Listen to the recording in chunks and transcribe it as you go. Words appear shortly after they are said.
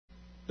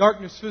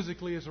Darkness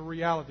physically is a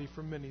reality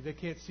for many. They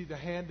can't see the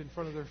hand in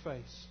front of their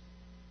face.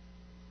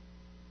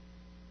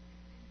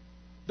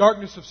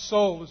 Darkness of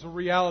soul is a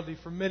reality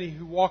for many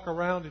who walk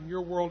around in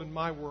your world and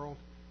my world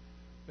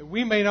that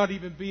we may not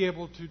even be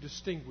able to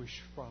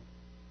distinguish from.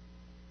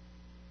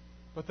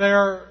 But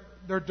their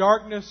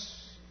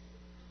darkness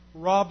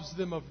robs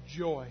them of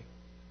joy.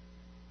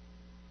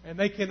 And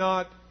they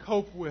cannot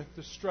cope with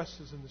the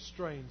stresses and the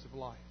strains of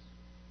life.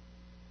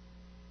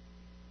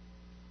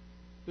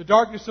 The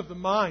darkness of the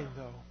mind,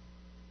 though,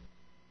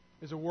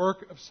 is a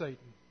work of Satan,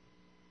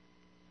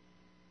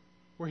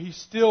 where he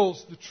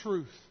stills the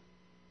truth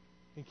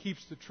and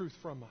keeps the truth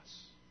from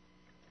us.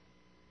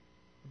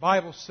 The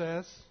Bible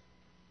says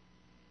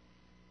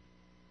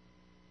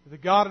that the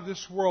God of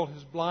this world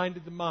has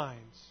blinded the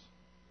minds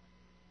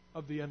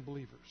of the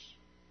unbelievers,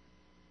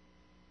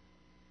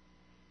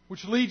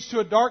 which leads to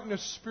a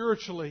darkness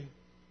spiritually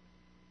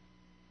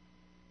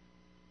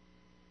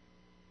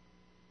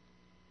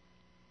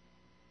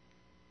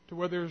to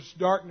where there's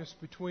darkness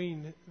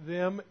between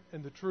them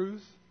and the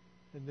truth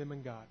and them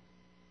and God.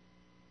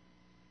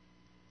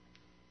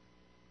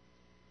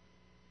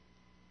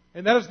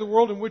 And that is the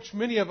world in which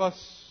many of us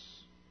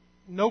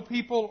know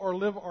people or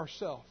live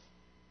ourselves.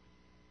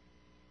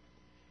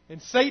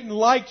 And Satan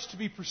likes to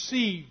be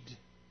perceived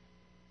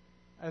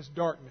as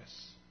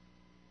darkness.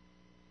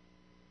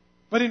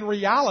 But in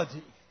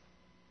reality,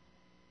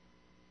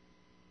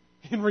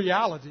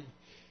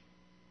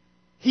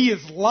 he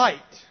is light.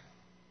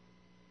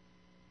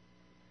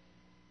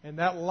 And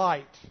that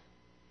light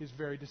is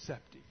very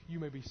deceptive.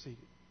 You may be seated.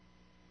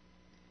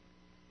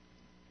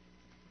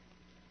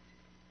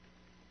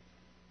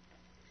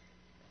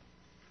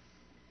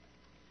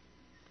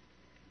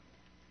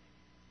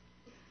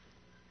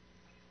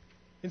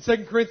 In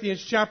 2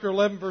 Corinthians chapter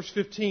 11, verse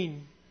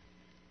 15,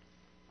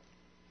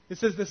 it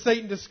says that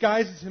Satan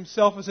disguises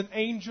himself as an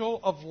angel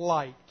of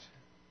light.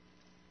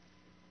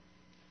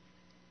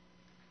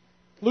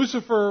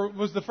 Lucifer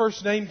was the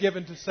first name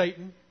given to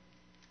Satan,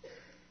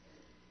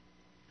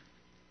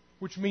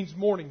 which means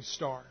morning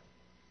star.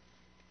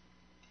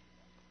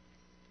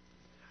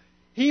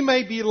 He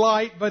may be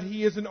light, but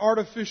he is an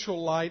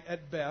artificial light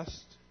at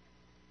best.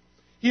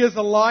 He is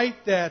a light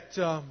that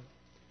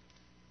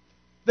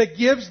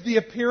gives the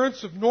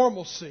appearance of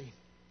normalcy.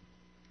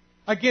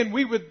 Again,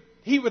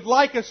 he would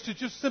like us to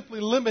just simply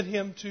limit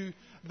him to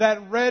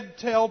that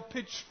red-tailed,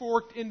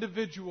 pitchforked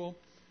individual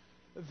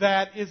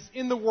that is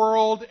in the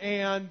world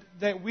and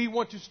that we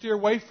want to steer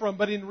away from.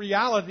 But in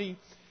reality,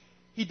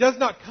 he does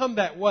not come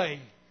that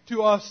way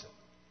to us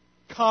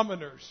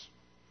commoners.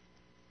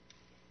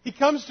 He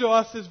comes to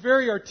us as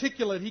very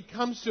articulate. He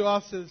comes to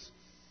us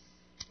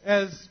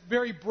as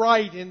very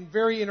bright and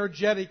very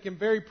energetic and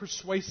very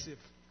persuasive.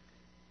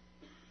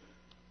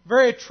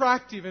 Very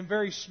attractive and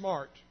very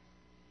smart.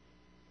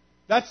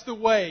 That's the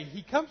way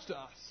he comes to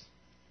us.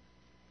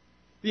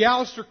 The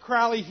Aleister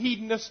Crowley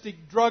hedonistic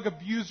drug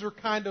abuser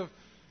kind of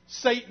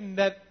Satan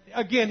that,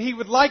 again, he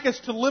would like us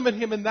to limit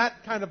him in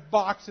that kind of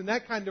box, in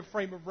that kind of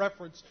frame of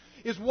reference,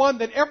 is one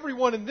that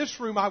everyone in this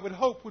room, I would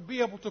hope, would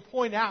be able to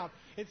point out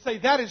and say,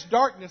 that is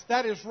darkness,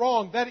 that is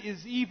wrong, that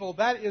is evil,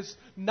 that is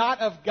not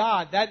of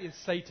God, that is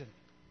Satan.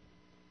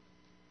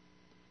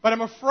 But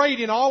I'm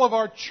afraid in all of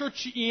our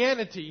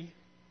churchianity,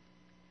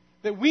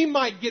 that we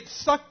might get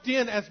sucked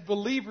in as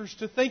believers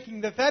to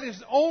thinking that that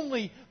is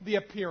only the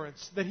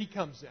appearance that he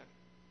comes in.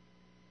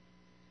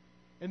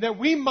 And that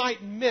we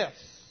might miss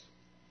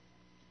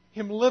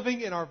him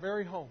living in our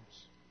very homes.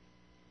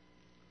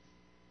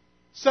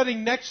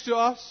 Sitting next to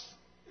us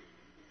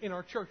in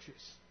our churches.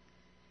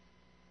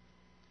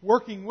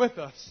 Working with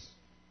us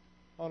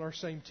on our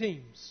same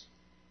teams.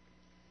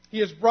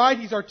 He is bright,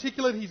 he's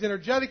articulate, he's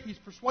energetic, he's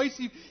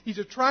persuasive, he's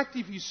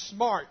attractive, he's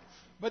smart.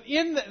 But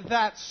in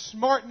that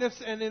smartness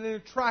and in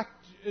an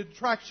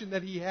attraction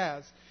that he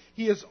has,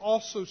 he is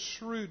also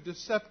shrewd,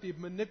 deceptive,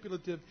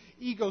 manipulative,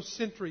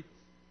 egocentric,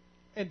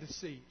 and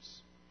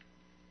deceives.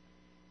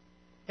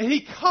 And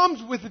he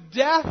comes with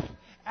death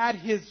at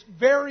his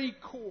very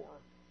core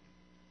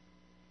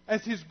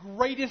as his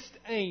greatest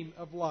aim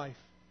of life.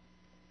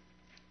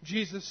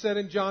 Jesus said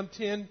in John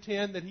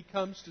 10:10 that he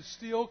comes to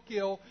steal,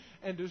 kill,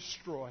 and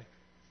destroy.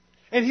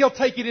 And he'll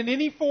take it in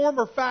any form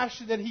or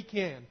fashion that he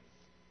can.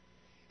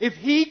 If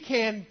he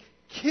can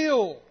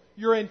kill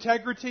your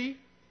integrity,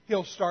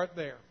 he'll start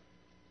there.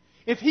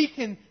 If he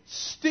can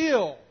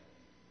steal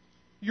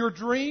your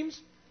dreams,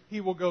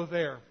 he will go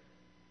there.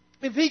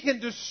 If he can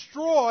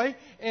destroy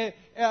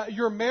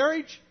your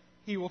marriage,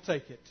 he will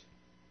take it.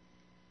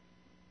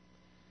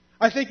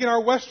 I think in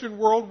our Western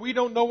world, we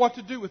don't know what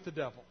to do with the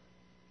devil.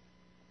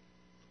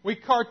 We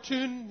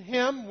cartoon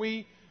him,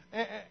 we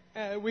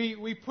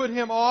put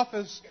him off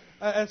as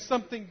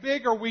something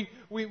big, or we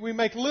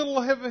make little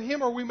of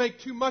him, or we make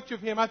too much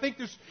of him. I think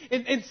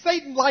and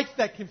Satan likes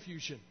that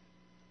confusion.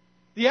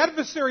 The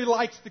adversary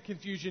likes the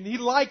confusion. He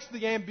likes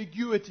the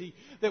ambiguity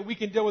that we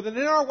can deal with. And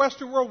in our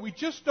Western world, we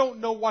just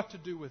don't know what to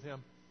do with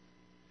him.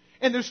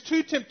 And there's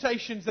two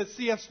temptations that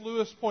C.S.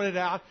 Lewis pointed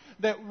out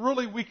that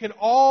really we can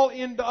all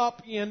end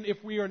up in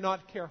if we are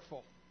not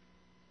careful.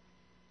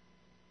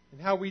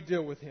 how we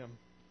deal with him.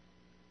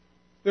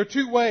 There are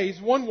two ways.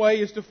 One way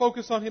is to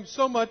focus on him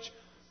so much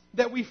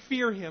that we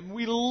fear him.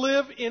 We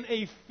live in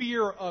a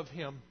fear of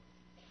him.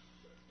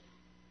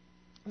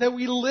 That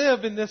we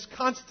live in this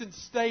constant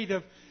state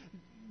of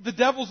the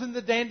devil's in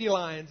the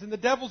dandelions, and the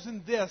devil's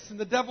in this, and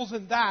the devil's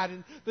in that,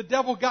 and the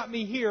devil got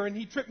me here, and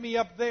he tripped me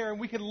up there, and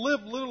we can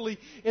live literally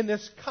in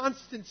this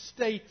constant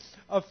state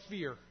of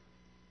fear.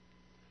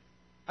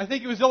 I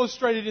think it was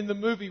illustrated in the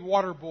movie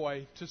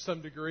Waterboy to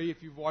some degree,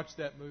 if you've watched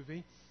that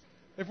movie.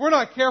 If we're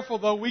not careful,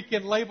 though, we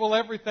can label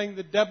everything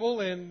the devil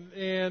and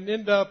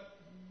end up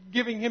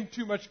giving him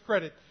too much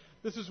credit.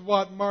 This is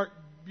what Mark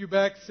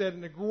Bubeck said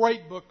in a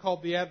great book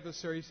called The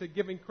Adversary. He said,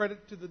 giving credit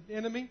to the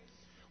enemy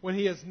when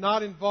he is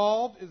not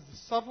involved is the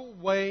subtle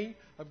way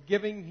of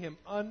giving him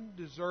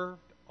undeserved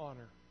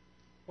honor.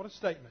 What a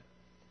statement.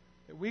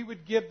 That we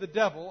would give the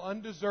devil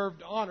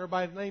undeserved honor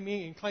by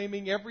naming and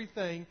claiming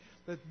everything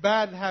that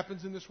bad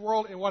happens in this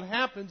world. And what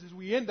happens is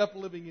we end up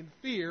living in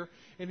fear.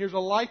 And here's a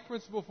life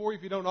principle for you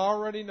if you don't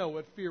already know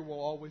it. Fear will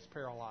always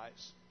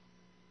paralyze.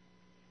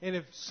 And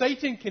if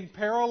Satan can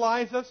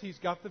paralyze us, he's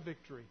got the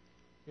victory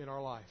in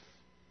our life.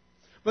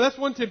 But that's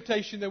one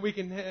temptation that we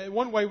can,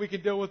 one way we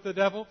can deal with the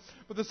devil.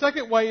 But the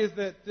second way is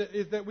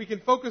that we can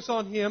focus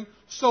on him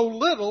so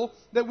little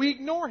that we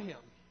ignore him.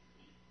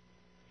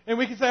 And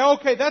we can say,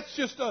 okay, that's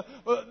just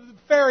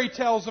fairy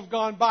tales have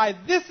gone by.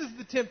 This is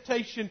the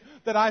temptation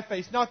that I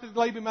face. Not to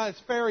label him as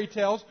fairy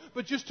tales,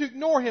 but just to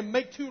ignore him,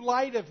 make too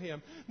light of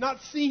him,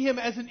 not see him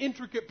as an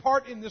intricate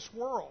part in this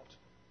world.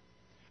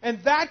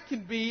 And that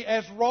can be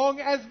as wrong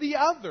as the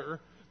other,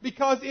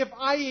 because if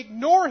I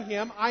ignore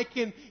him, I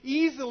can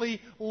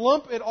easily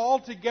lump it all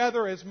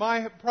together as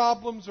my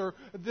problems or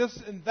this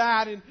and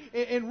that,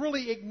 and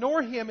really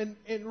ignore him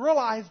and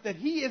realize that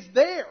he is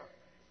there.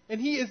 And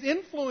he is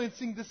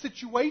influencing the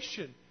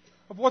situation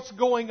of what's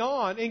going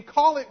on, and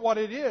call it what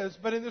it is.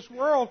 But in this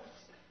world,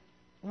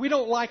 we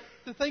don't like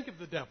to think of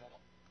the devil.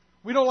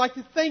 We don't like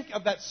to think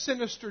of that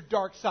sinister,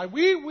 dark side.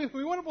 We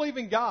want to believe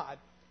in God.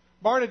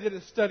 Barna did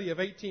a study of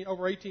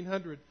over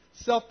 1,800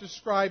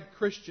 self-described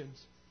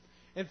Christians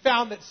and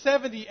found that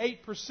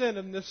 78%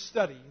 in this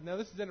study, now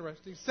this is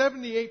interesting,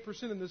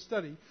 78% in this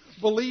study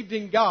believed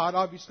in God,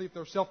 obviously if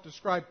they're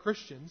self-described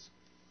Christians.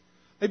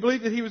 They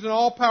believed that he was an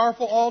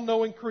all-powerful,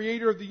 all-knowing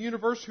creator of the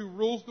universe who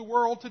rules the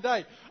world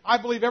today.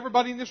 I believe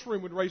everybody in this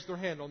room would raise their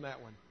hand on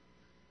that one.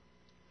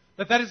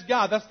 That is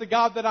God. That's the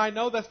God that I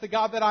know. That's the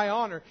God that I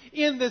honor.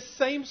 In this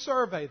same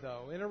survey,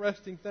 though,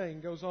 interesting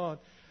thing goes on,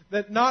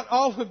 that not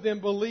all of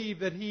them believe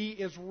that he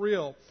is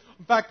real.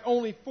 In fact,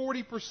 only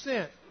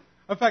 40%.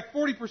 In fact,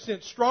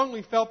 40%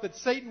 strongly felt that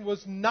Satan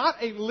was not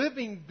a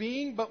living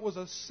being, but was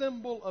a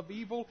symbol of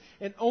evil.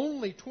 And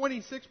only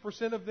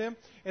 26% of them,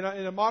 in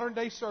a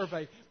modern-day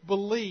survey,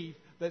 believe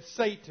that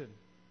Satan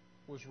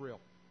was real.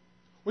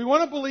 We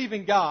want to believe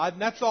in God,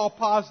 and that's all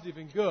positive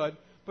and good.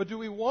 But do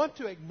we want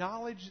to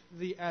acknowledge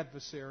the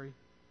adversary?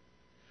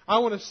 I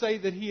want to say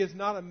that he is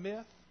not a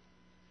myth.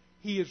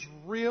 He is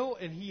real,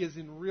 and he is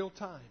in real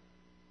time.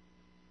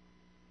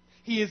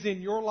 He is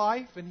in your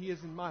life, and he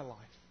is in my life.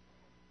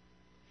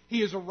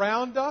 He is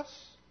around us.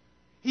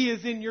 He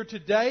is in your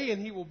today,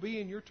 and he will be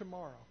in your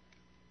tomorrow.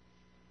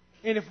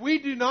 And if we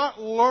do not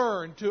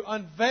learn to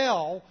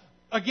unveil,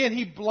 again,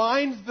 he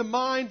blinds the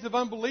minds of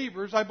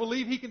unbelievers. I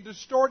believe he can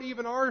distort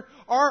even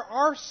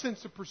our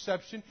sense of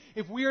perception.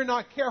 If we are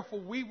not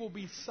careful, we will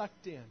be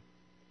sucked in.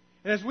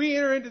 And as we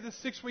enter into this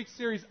 6-week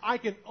series, I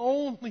can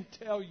only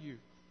tell you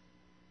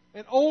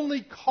and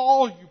only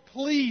call you,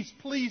 please,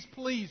 please,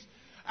 please,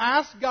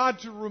 ask God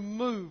to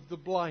remove the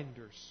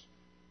blinders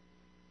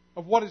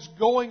of what is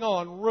going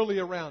on really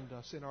around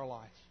us in our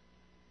life.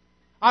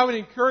 I would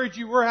encourage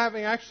you, we're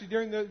having actually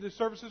during the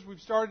services, we've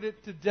started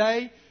it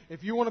today.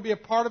 If you want to be a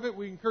part of it,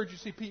 we encourage you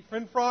to see Pete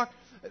Finfrock.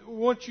 We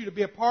want you to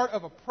be a part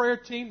of a prayer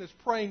team that's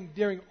praying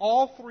during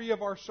all 3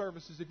 of our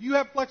services. If you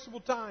have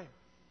flexible time,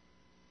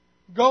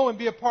 go and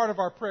be a part of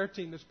our prayer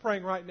team that's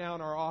praying right now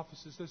in our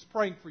offices, that's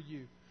praying for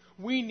you.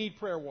 We need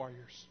prayer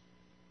warriors.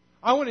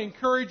 I want to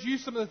encourage you,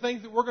 some of the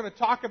things that we're going to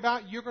talk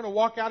about, you're going to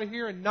walk out of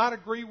here and not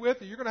agree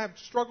with, or you're going to have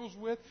struggles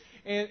with,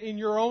 and in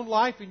your own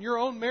life, in your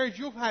own marriage,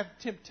 you'll have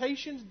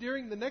temptations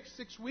during the next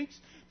 6 weeks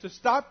to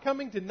stop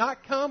coming, to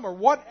not come, or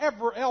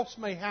whatever else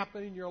may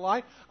happen in your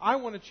life. I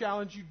want to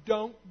challenge you,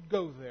 don't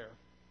go there.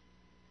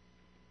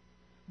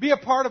 Be a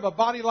part of a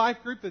body life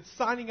group that's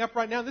signing up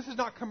right now. This is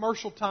not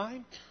commercial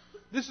time.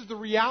 This is the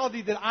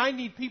reality that I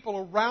need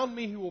people around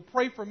me who will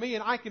pray for me,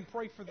 and I can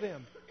pray for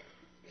them.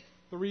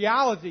 The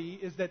reality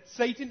is that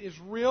Satan is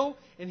real,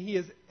 and he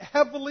is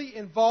heavily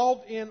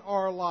involved in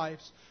our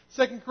lives.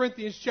 2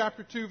 Corinthians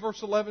chapter 2,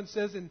 verse 11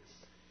 says,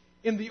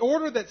 in the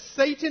order that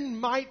Satan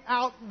might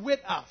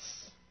outwit us,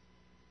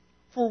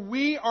 for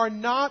we are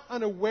not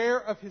unaware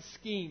of his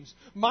schemes.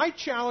 My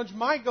challenge,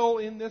 my goal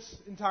in this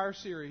entire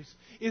series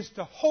is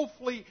to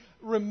hopefully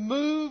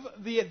remove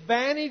the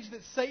advantage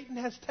that Satan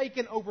has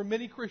taken over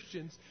many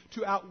Christians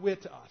to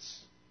outwit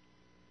us,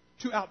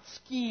 to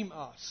out-scheme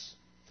us.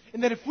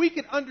 And that if we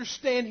could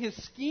understand His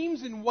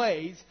schemes and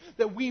ways,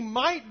 that we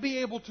might be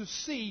able to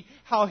see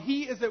how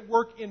He is at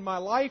work in my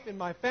life, in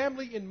my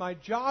family, in my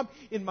job,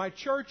 in my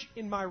church,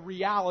 in my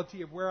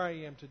reality of where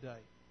I am today.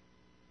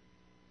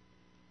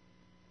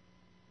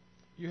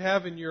 You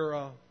have in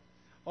your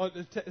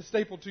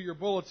staple to your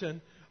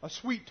bulletin a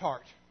sweet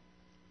tart.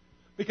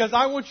 Because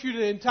I want you,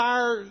 the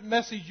entire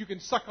message, you can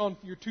suck on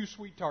your 2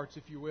 sweet tarts,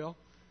 if you will.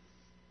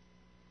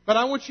 But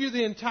I want you,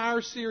 the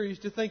entire series,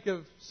 to think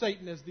of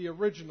Satan as the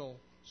original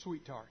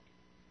sweet tart.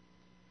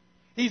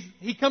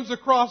 He comes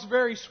across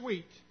very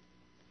sweet.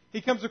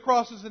 He comes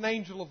across as an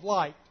angel of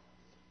light.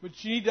 But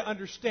you need to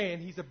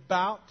understand, he's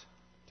about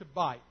to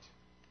bite.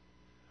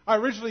 I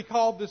originally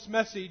called this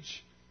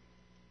message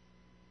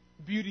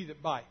Beauty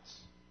That Bites.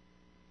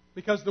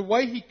 Because the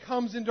way he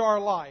comes into our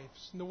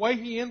lives and the way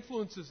he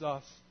influences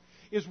us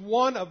is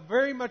one of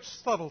very much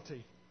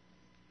subtlety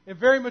and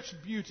very much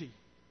beauty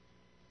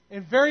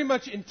and very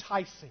much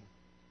enticing.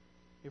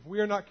 If we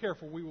are not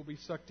careful, we will be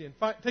sucked in.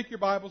 Take your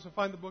Bibles and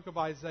find the book of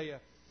Isaiah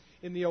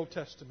in the Old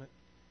Testament.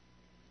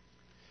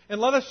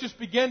 And let us just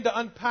begin to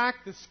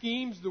unpack the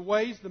schemes, the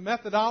ways, the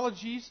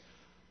methodologies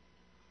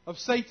of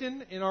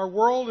Satan in our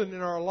world and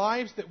in our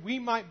lives that we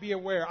might be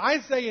aware.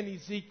 Isaiah and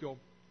Ezekiel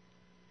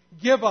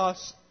give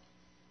us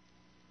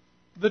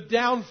the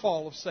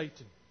downfall of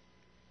Satan.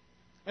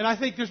 And I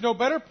think there's no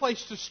better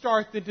place to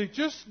start than to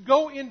just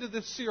go into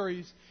this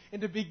series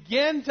and to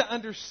begin to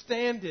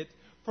understand it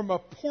from a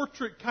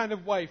portrait kind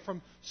of way,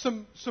 from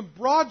some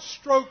broad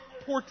stroke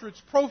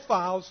portraits,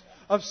 profiles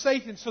of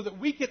Satan, so that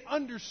we can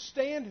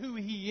understand who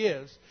he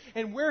is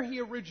and where he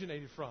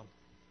originated from.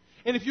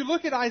 And if you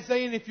look at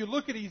Isaiah and if you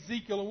look at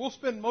Ezekiel, and we'll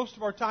spend most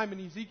of our time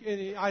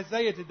in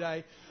Isaiah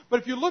today,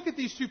 but if you look at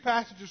these 2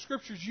 passages of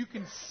Scriptures, you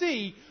can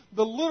see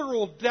the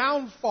literal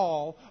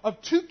downfall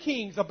of 2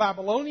 kings, a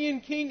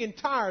Babylonian king and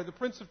Tyre, the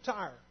prince of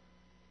Tyre.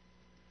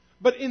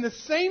 But in the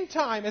same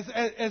time,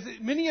 as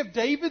many of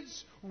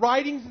David's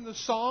writings in the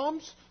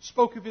Psalms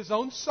spoke of his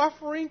own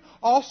suffering,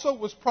 also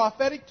was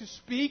prophetic to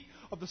speak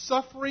of the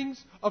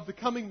sufferings of the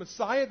coming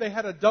Messiah, they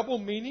had a double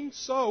meaning.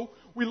 So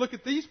we look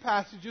at these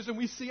passages and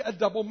we see a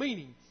double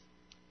meaning.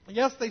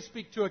 Yes, they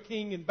speak to a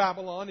king in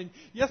Babylon, and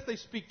yes, they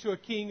speak to a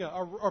king,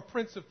 a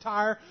prince of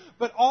Tyre,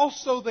 but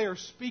also they are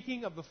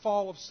speaking of the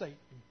fall of Satan.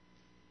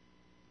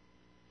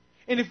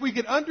 And if we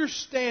could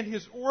understand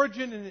his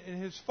origin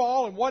and his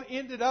fall and what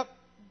ended up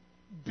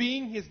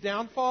being his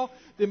downfall,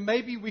 then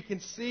maybe we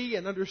can see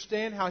and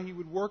understand how he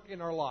would work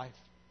in our life.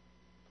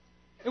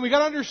 And we got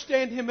to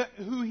understand him,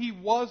 who he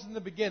was in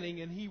the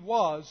beginning, and he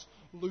was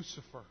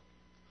Lucifer,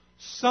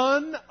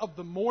 son of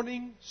the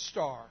morning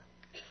star,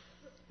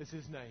 is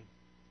his name.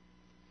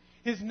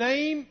 His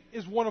name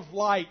is one of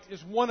light,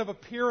 is one of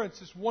appearance,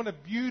 is one of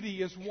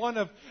beauty, is one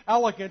of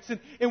elegance.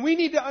 And we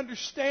need to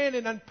understand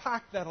and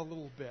unpack that a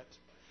little bit.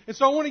 And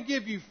so I want to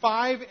give you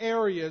 5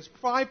 areas,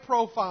 5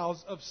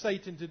 profiles of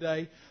Satan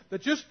today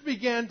that just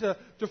begin to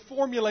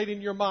formulate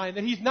in your mind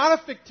that he's not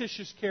a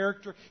fictitious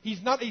character,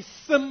 he's not a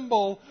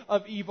symbol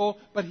of evil,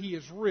 but he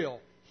is real.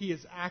 He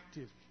is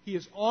active. He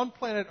is on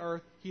planet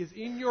Earth. He is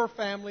in your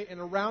family and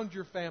around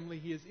your family.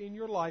 He is in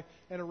your life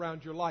and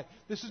around your life.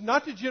 This is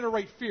not to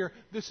generate fear.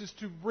 This is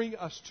to bring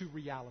us to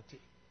reality.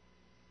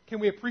 Can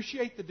we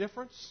appreciate the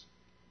difference?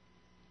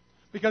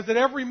 Because at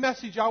every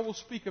message I will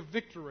speak of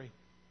victory.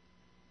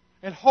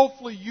 And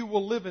hopefully you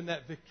will live in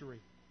that victory.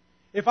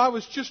 If I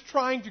was just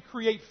trying to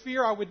create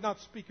fear, I would not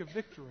speak of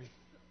victory.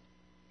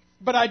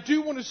 But I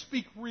do want to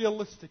speak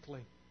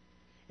realistically.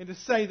 And to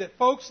say that,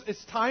 folks,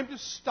 it's time to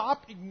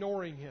stop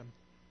ignoring him.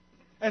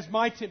 As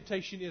my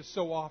temptation is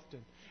so often.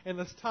 And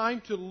it's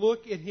time to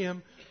look at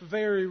him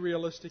very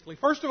realistically.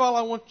 First of all,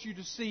 I want you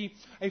to see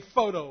a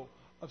photo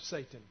of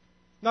Satan.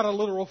 Not a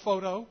literal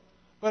photo,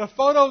 but a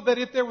photo that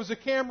if there was a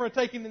camera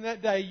taken in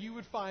that day, you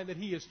would find that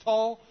he is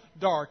tall,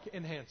 dark,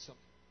 and handsome.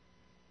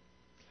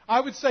 I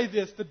would say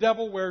this: the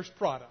devil wears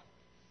Prada.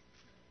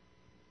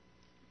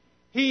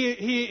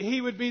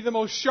 He would be the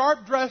most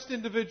sharp-dressed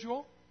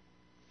individual.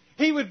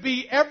 He would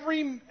be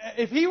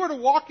if he were to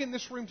walk in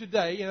this room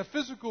today in a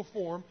physical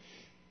form,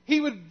 he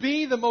would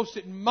be the most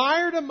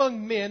admired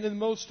among men and the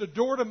most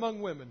adored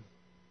among women.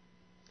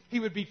 He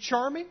would be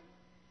charming.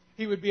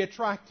 He would be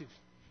attractive.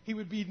 He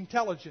would be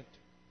intelligent.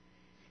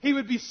 He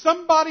would be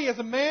somebody as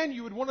a man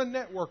you would want to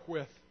network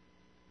with.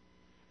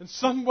 And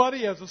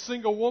somebody as a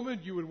single woman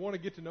you would want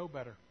to get to know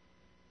better.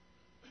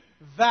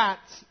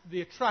 That's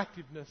the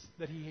attractiveness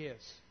that he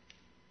is.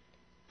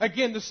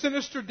 Again, the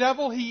sinister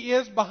devil he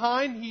is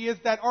behind. He is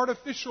that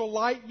artificial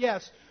light,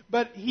 yes.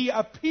 But his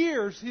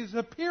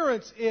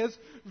appearance is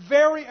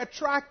very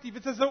attractive.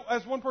 It's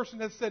as one person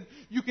has said,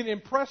 you can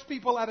impress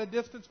people at a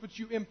distance, but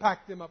you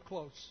impact them up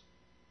close.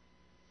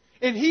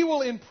 And he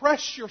will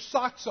impress your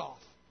socks off.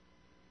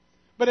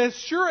 But as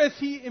sure as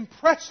he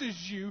impresses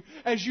you,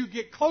 as you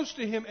get close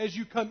to him, as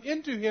you come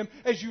into him,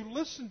 as you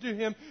listen to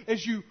him,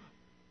 as you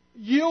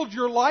yield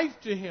your life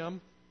to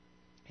him,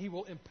 he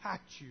will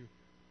impact you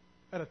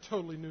at a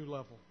totally new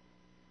level.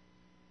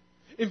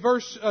 In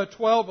verse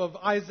 12 of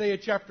Isaiah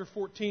chapter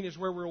 14 is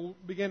where we'll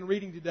begin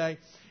reading today.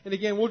 And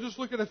again, we'll just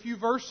look at a few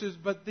verses,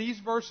 but these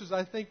verses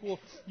I think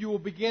you will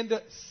begin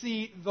to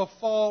see the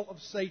fall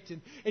of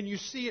Satan. And you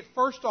see it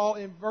first of all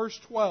in verse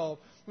 12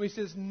 when he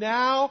says,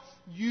 "Now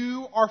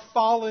you are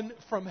fallen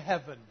from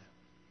heaven."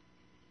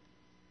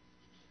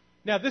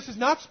 Now, this is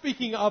not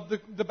speaking of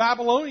the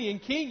Babylonian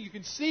king. You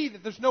can see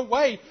that there's no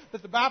way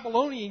that the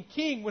Babylonian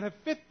king would have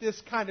fit this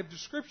kind of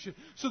description.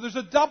 So there's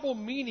a double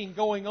meaning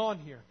going on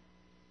here.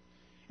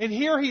 And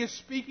here he is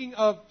speaking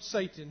of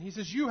Satan. He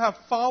says, "You have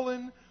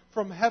fallen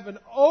from heaven,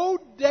 O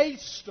day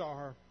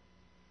star,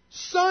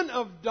 son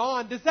of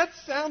dawn." Does that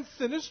sound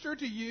sinister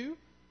to you?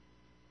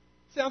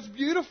 Sounds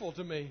beautiful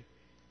to me.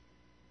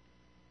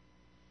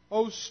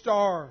 O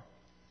star,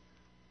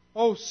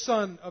 O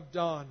son of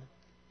dawn,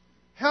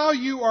 how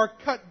you are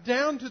cut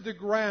down to the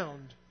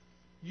ground,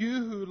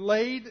 you who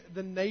laid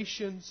the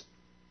nations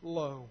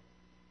low.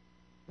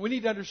 We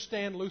need to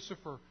understand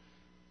Lucifer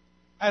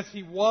as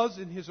he was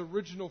in his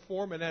original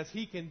form and as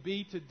he can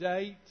be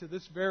today, to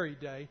this very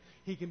day.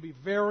 He can be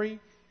very,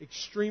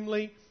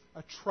 extremely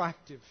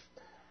attractive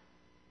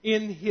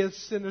in his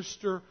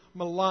sinister,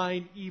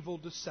 malign, evil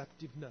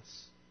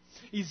deceptiveness.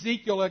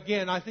 Ezekiel,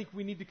 again, I think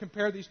we need to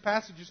compare these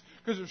passages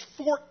because there's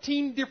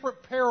 14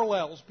 different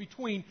parallels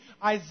between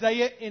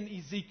Isaiah and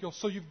Ezekiel.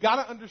 So you've got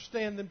to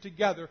understand them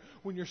together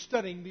when you're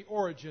studying the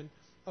origin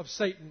of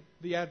Satan,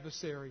 the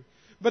adversary.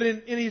 But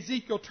in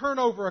Ezekiel, turn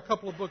over a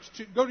couple of books.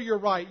 Go to your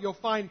right. You'll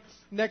find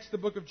next the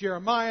book of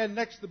Jeremiah,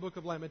 next the book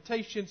of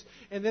Lamentations,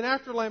 and then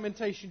after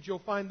Lamentations, you'll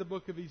find the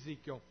book of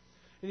Ezekiel.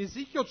 In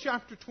Ezekiel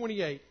chapter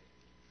 28,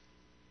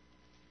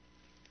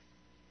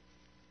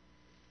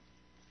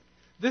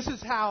 this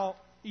is how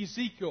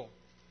Ezekiel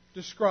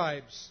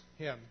describes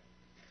him.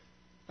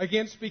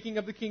 Again, speaking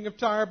of the king of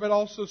Tyre, but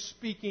also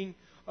speaking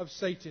of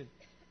Satan.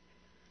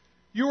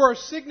 "You are a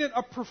signet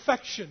of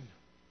perfection."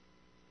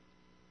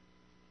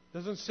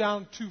 Doesn't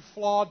sound too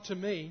flawed to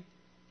me.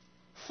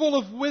 "Full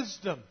of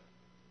wisdom."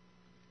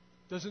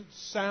 Doesn't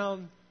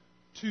sound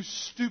too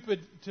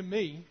stupid to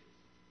me.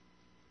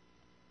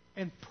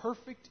 "And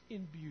perfect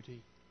in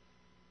beauty."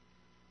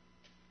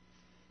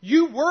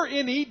 You were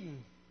in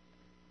Eden,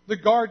 the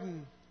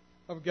garden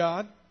of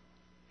God.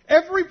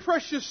 Every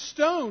precious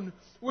stone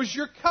was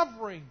your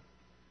covering.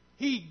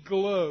 He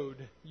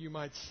glowed, you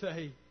might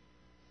say.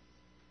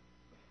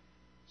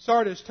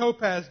 Sardis,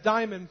 topaz,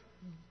 diamond,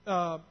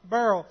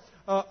 beryl,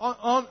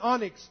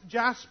 onyx,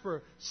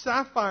 jasper,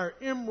 sapphire,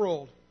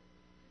 emerald,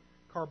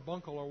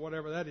 carbuncle or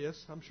whatever that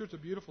is. I'm sure it's a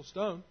beautiful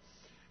stone.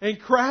 And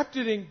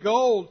crafted in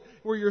gold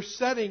were your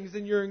settings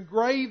and your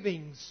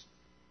engravings.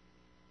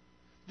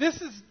 This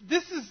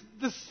is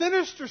the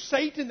sinister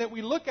Satan that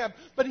we look at,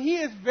 but he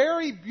is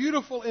very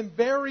beautiful and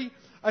very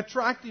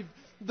attractive.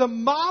 The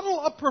model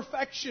of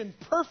perfection,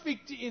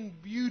 perfect in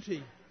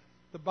beauty,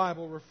 the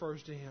Bible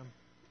refers to him.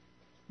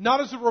 Not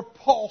as a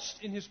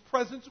repulsed in his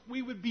presence,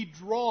 we would be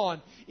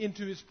drawn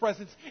into his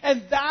presence.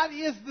 And that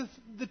is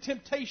the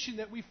temptation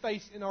that we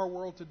face in our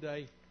world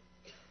today.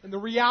 And the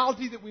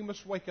reality that we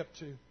must wake up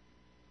to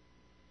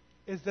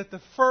is that the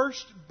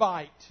first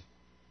bite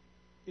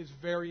is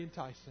very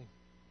enticing.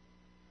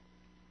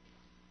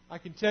 I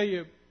can tell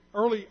you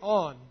early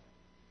on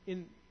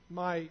in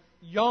my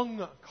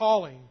young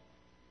calling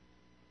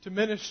to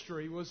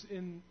ministry was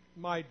in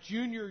my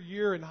junior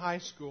year in high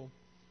school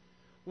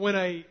when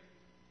a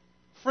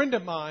friend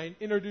of mine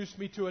introduced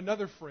me to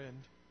another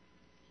friend.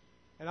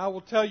 And I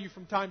will tell you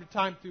from time to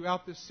time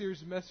throughout this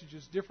series of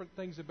messages different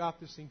things about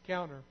this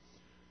encounter.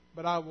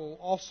 But I will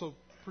also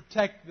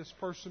protect this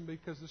person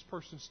because this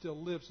person still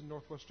lives in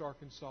Northwest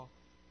Arkansas.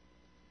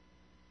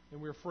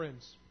 And we're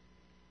friends.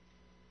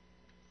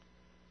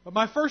 But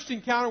my first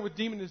encounter with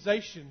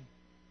demonization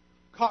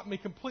caught me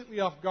completely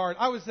off guard.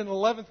 I was in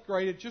 11th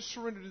grade, had just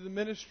surrendered to the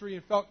ministry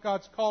and felt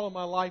God's call in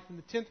my life in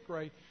the 10th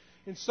grade.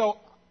 And so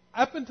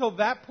up until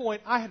that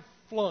point, I had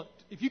flunked.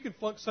 If you can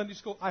flunk Sunday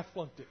school, I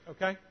flunked it,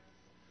 okay?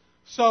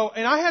 So,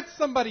 and I had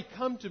somebody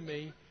come to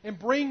me and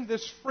bring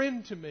this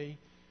friend to me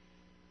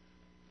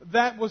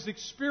that was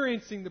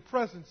experiencing the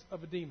presence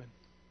of a demon.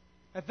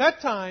 At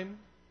that time,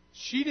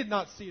 she did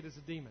not see it as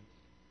a demon.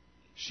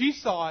 She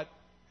saw it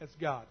as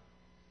God.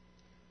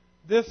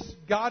 This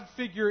God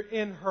figure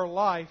in her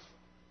life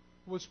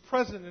was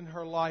present in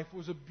her life,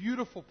 was a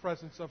beautiful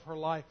presence of her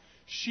life.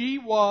 She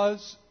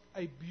was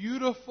a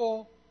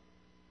beautiful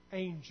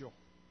angel.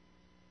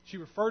 She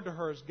referred to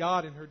her as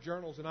God in her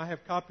journals, and I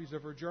have copies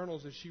of her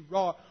journals as she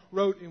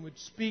wrote and would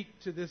speak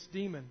to this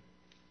demon.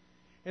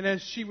 And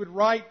as she would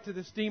write to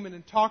this demon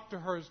and talk to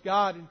her as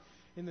God,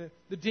 and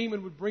the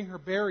demon would bring her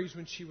berries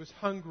when she was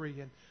hungry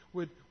and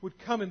would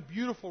come in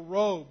beautiful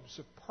robes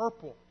of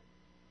purple.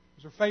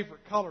 It was her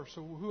favorite color,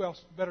 so who else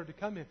better to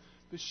come in?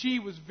 But she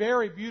was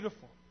very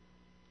beautiful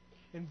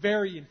and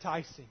very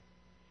enticing.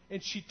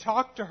 And she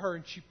talked to her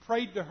and she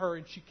prayed to her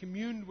and she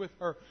communed with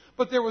her.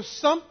 But there was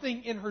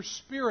something in her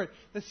spirit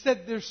that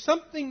said there's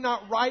something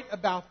not right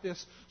about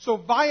this. So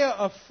via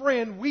a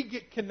friend, we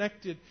get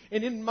connected.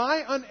 And in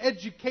my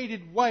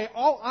uneducated way,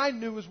 all I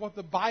knew is what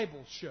the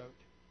Bible showed.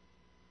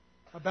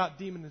 about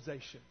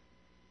demonization.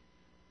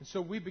 And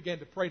so we began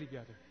to pray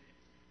together.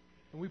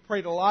 And we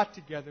prayed a lot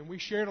together, and we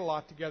shared a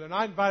lot together. And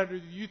I invited her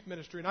to the youth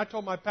ministry, and I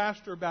told my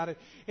pastor about it.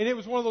 And it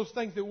was one of those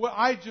things that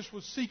I just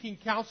was seeking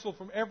counsel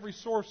from every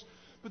source.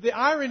 But the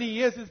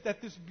irony is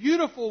that this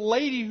beautiful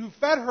lady who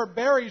fed her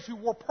berries, who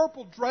wore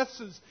purple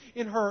dresses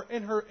in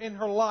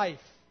her life,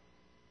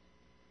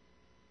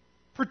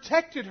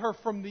 protected her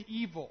from the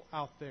evil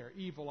out there.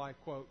 Evil, I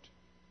quote.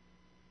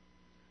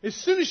 As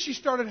soon as she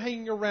started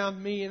hanging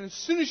around me, and as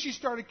soon as she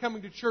started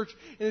coming to church,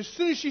 and as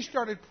soon as she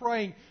started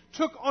praying,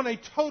 took on a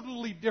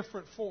totally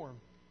different form.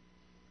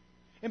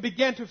 And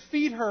began to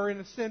feed her, in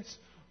a sense,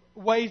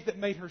 ways that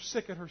made her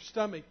sick at her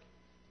stomach.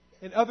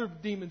 And other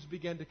demons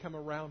began to come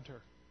around her.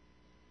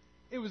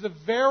 It was a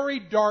very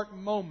dark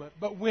moment.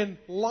 But when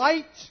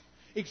light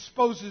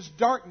exposes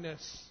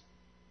darkness,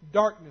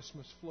 darkness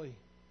must flee.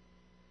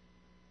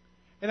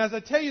 And as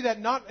I tell you that,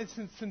 not as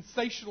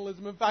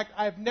sensationalism. In fact,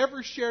 I have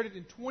never shared it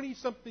in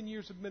 20-something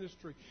years of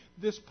ministry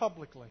this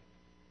publicly.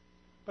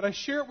 But I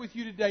share it with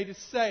you today to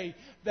say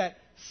that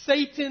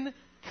Satan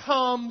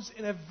comes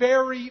in a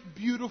very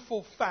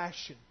beautiful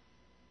fashion.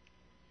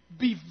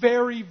 Be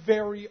very,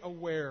 very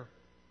aware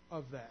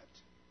of that.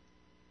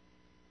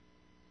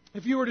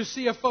 If you were to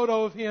see a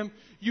photo of him,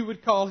 you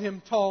would call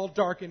him tall,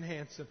 dark, and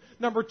handsome.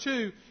 Number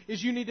 2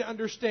 is you need to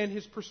understand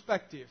his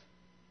perspective.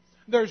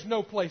 There's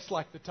no place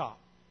like the top.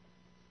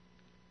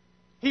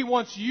 He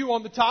wants you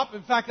on the top.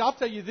 In fact, I'll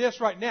tell you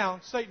this right now.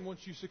 Satan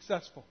wants you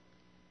successful.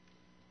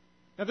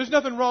 Now, there's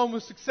nothing wrong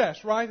with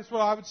success, right? That's what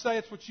I would say.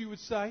 That's what you would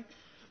say.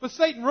 But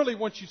Satan really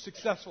wants you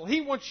successful.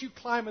 He wants you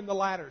climbing the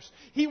ladders.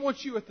 He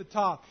wants you at the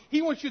top.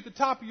 He wants you at the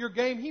top of your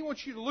game. He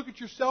wants you to look at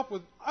yourself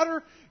with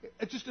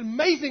just an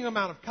amazing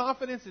amount of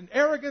confidence and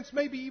arrogance,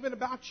 maybe even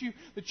about you,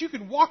 that you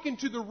can walk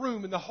into the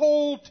room and the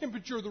whole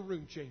temperature of the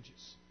room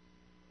changes.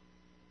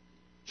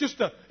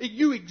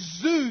 You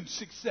exude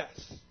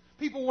success.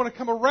 People want to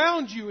come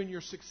around you in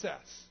your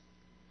success.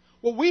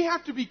 Well, we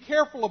have to be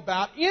careful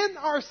about, in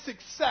our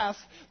success,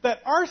 that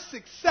our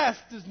success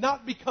does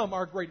not become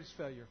our greatest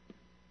failure.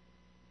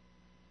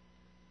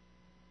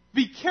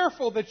 Be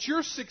careful that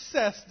your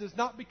success does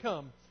not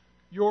become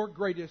your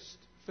greatest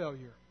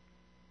failure.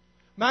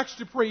 Max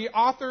Dupree,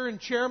 author and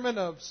chairman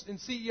and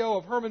CEO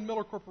of Herman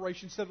Miller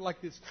Corporation, said it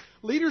like this: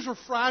 leaders are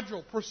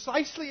fragile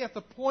precisely at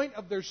the point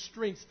of their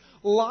strengths,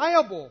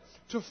 liable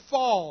to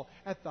fall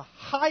at the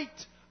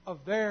height of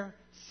their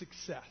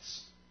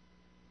success.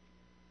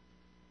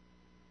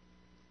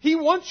 He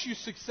wants you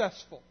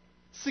successful.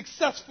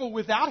 Successful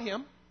without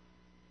Him.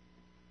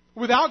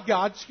 Without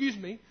God,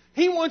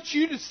 He wants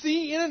you to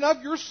see in and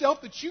of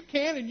yourself that you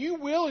can and you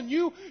will and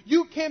you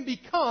can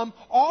become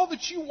all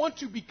that you want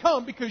to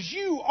become because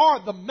you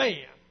are the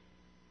man.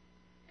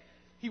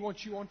 He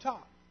wants you on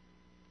top.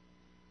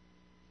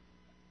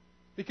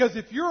 Because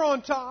if you're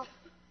on top,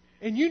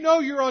 and you know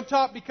you're on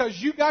top because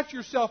you got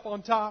yourself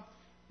on top,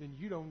 then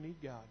you don't need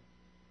God.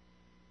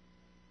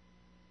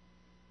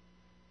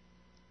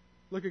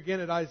 Look again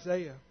at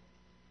Isaiah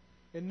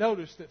and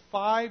notice that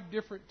 5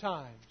 different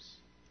times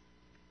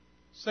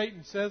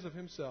Satan says of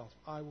himself,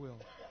 I will.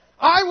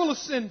 I will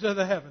ascend to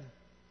the heaven.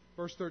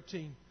 Verse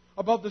 13.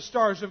 Above the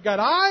stars of God.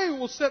 I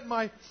will set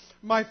my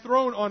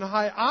throne on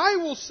high. I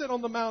will sit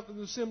on the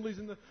mountain assemblies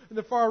in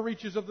the far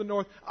reaches of the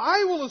north.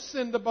 I will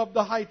ascend above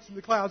the heights and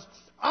the clouds.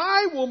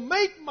 I will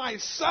make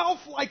myself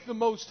like the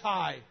Most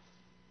High.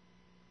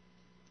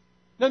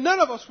 Now,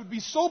 none of us would be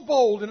so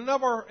bold in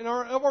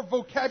our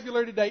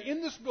vocabulary today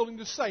in this building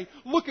to say,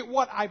 look at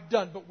what I've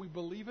done. But we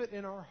believe it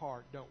in our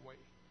heart, don't we?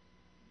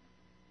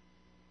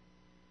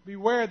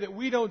 Beware that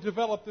we don't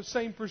develop the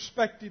same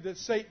perspective that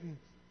Satan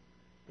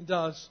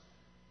does.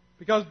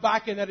 Because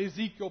back in that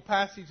Ezekiel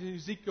passage, in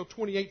Ezekiel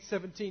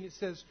 28:17, it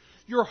says,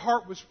 your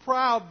heart was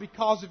proud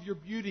because of your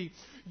beauty.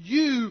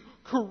 You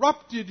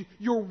corrupted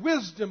your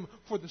wisdom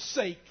for the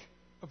sake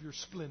of your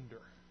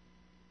splendor.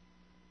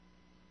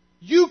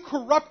 You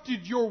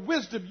corrupted your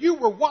wisdom. You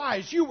were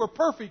wise. You were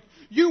perfect.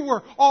 You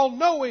were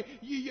all-knowing.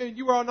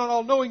 You were not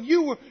all-knowing.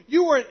 You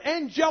were an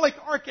angelic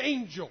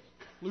archangel,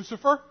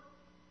 Lucifer.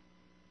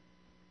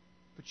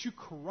 But you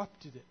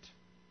corrupted it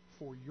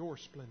for your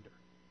splendor.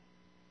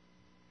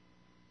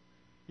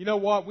 You know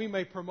what? We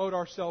may promote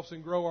ourselves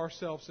and grow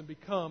ourselves and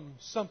become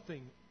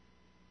something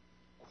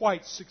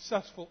quite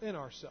successful in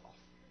ourselves.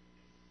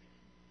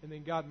 And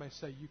then God may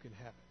say, you can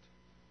have it.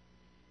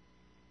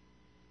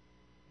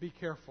 Be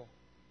careful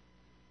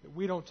that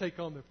we don't take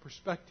on the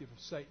perspective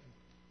of Satan.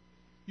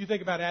 You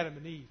think about Adam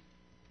and Eve.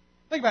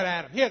 Think about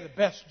Adam. He had the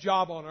best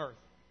job on earth.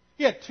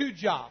 He had 2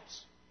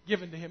 jobs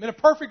given to him. In a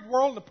perfect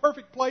world, in a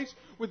perfect place,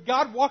 with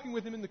God walking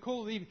with him in the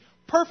cool of the evening.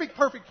 Perfect.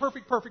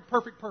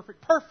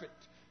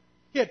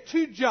 He had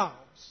 2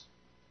 jobs.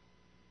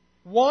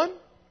 1,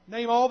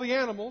 name all the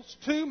animals.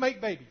 2, make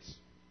babies.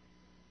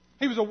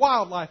 He was a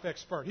wildlife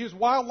expert. He was a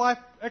wildlife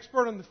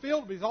expert in the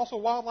field, but he's also a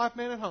wildlife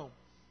man at home.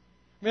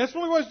 I mean, that's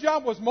really what his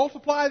job was.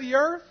 Multiply the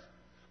earth,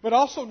 but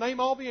also name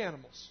all the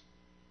animals.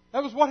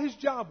 That was what his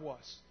job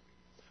was.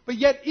 But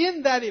yet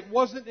in that it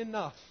wasn't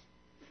enough.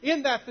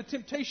 in that the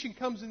temptation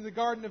comes in the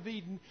Garden of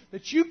Eden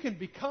that you can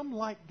become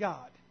like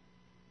God.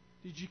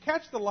 Did you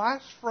catch the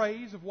last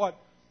phrase of what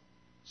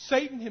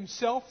Satan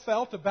himself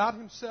felt about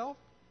himself?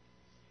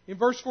 In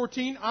verse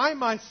 14,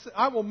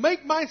 I will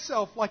make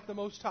myself like the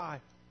Most High.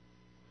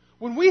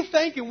 When we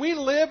think and we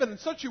live in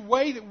such a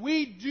way that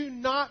we do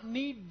not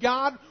need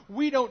God,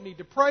 we don't need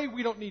to pray,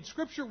 we don't need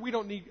Scripture, we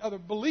don't need other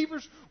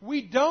believers,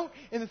 we don't.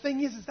 And the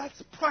thing is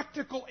that's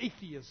practical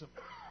atheism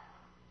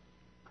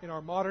in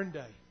our modern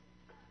day.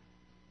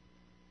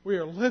 We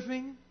are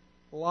living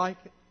like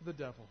the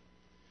devil.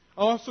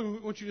 I also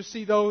want you to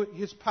see, though,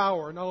 his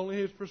power. Not only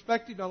his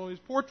perspective, not only his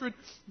portrait,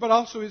 but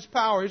also his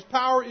power. His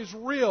power is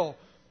real,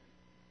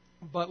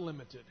 but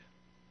limited.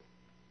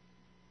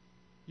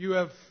 You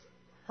have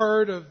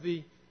heard of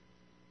the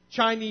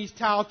Chinese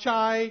Tao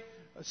Chai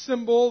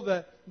symbol,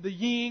 the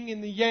yin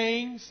and the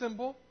yang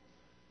symbol.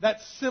 That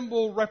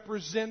symbol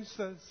represents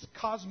a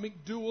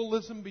cosmic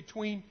dualism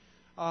between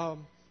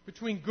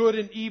good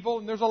and evil.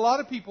 And there's a lot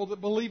of people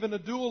that believe in a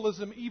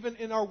dualism, even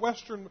in our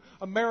Western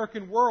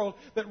American world,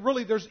 that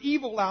really there's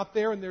evil out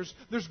there and there's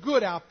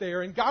good out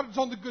there, and God's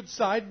on the good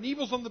side and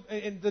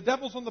and the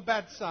devil's on the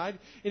bad side.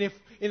 And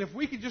if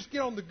we can just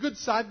get on the good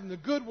side, then the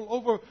good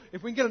will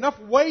if we can get enough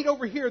weight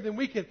over here, then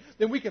we can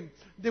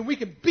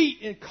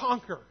beat and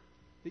conquer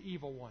the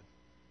evil one.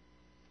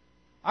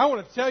 I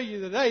want to tell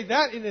you today,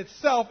 that in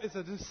itself is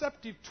a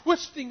deceptive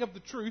twisting of the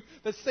truth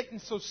that Satan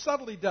so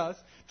subtly does.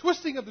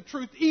 Twisting of the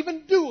truth,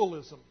 even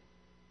dualism.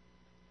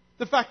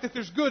 The fact that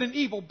there's good and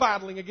evil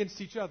battling against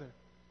each other.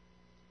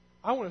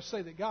 I want to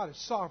say that God is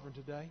sovereign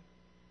today.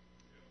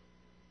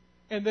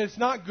 And that it's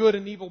not good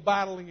and evil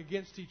battling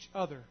against each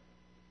other.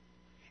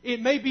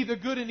 It may be the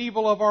good and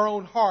evil of our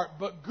own heart,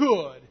 but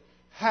good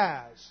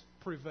has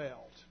prevailed.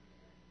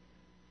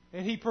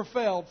 And He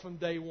prevailed from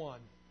day one.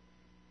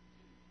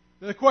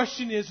 The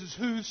question is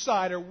whose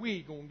side are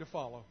we going to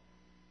follow?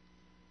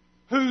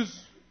 Whose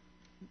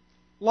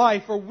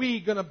life are we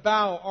going to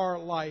bow our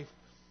life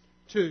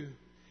to?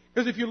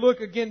 Because if you look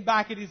again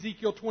back at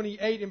Ezekiel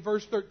 28 and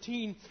verse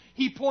 13,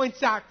 he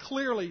points out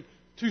clearly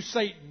to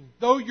Satan,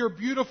 though you're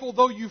beautiful,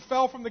 though you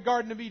fell from the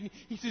Garden of Eden,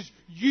 he says,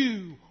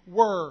 you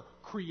were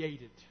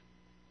created.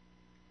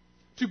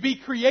 To be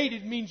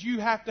created means you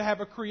have to have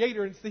a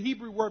creator. It's the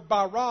Hebrew word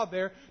bara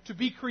there, to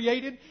be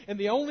created. And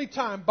the only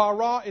time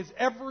bara is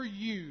ever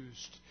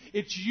used,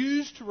 it's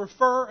used to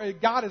refer,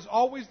 God is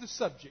always the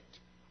subject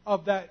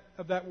of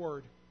that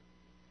word.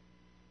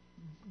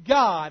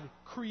 God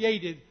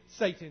created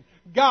Satan.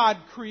 God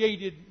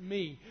created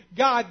me.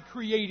 God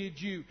created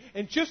you.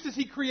 And just as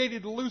He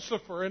created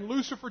Lucifer, and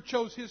Lucifer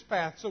chose his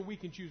path, so we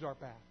can choose our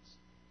paths.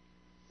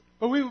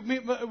 But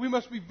we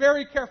must be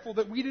very careful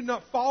that we do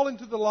not fall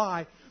into the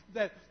lie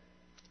that,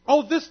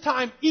 this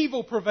time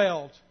evil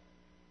prevailed.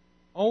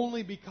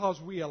 Only because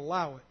we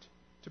allow it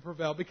to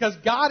prevail. Because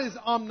God is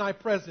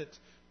omnipresent,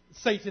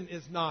 Satan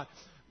is not.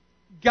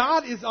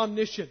 God is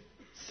omniscient,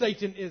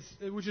 Satan is,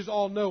 which is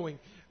all-knowing.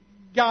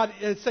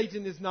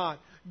 Satan is not.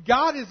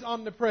 God is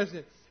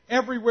omnipresent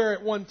everywhere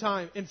at one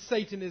time, and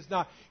Satan is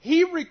not.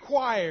 He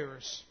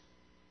requires,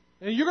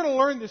 and you're going to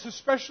learn this,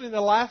 especially in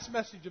the last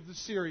message of this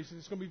series, and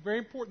it's going to be very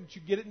important that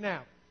you get it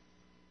now,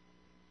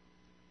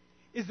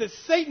 is that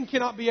Satan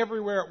cannot be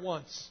everywhere at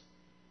once.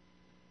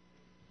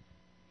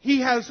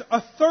 He has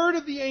a third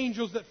of the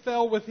angels that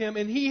fell with him,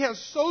 and he has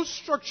so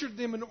structured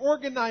them and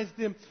organized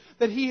them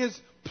that he has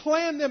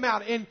planned them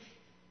out. And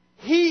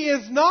he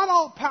is not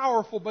all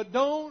powerful, but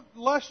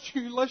lest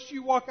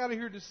you walk out of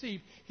here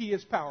deceived, he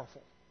is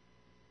powerful.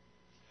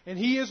 And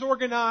he is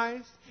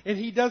organized, and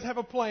he does have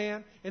a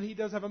plan, and he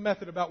does have a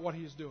method about what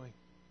he is doing.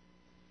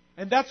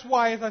 And that's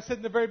why, as I said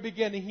in the very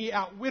beginning, he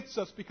outwits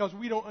us because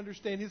we don't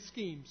understand his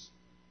schemes.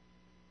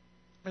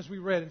 As we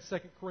read in 2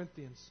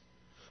 Corinthians.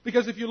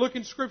 Because if you look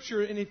in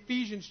Scripture, in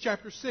Ephesians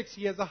chapter 6,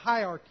 he has a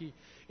hierarchy.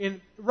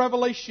 In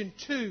Revelation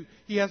 2,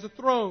 he has a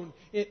throne.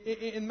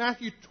 In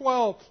Matthew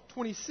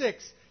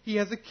 12:26, he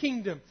has a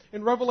kingdom.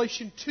 In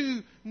Revelation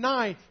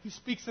 2:9, he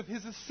speaks of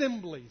his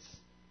assemblies.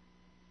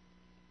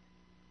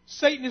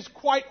 Satan is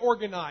quite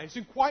organized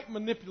and quite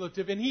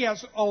manipulative, and he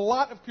has a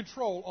lot of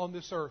control on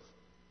this earth.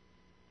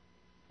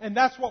 And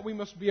that's what we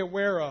must be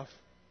aware of,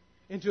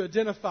 and to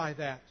identify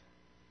that.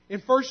 In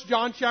 1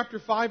 John chapter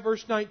 5,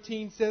 verse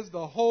 19 says,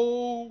 the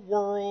whole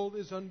world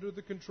is under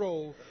the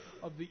control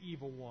of the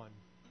evil one.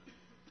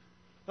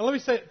 Now let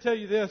me tell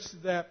you this,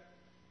 that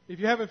if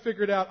you haven't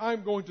figured out,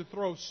 I'm going to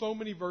throw so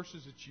many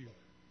verses at you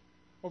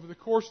over the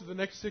course of the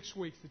next 6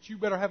 weeks that you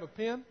better have a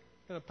pen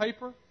and a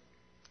paper,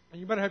 and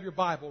you better have your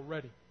Bible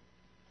ready.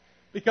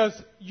 Because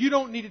you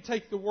don't need to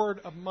take the word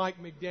of Mike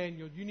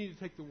McDaniel, you need to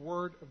take the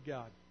word of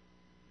God.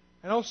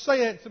 And I don't say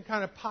that in some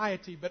kind of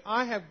piety, but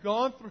I have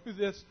gone through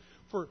this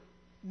for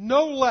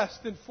no less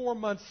than 4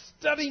 months,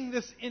 studying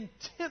this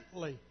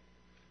intently,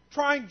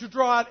 trying to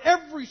draw out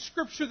every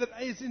Scripture that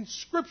is in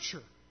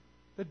Scripture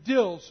that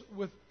deals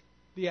with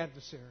the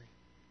adversary.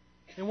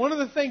 And one of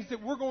the things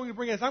that we're going to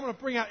bring is I'm going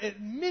to bring out as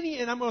many,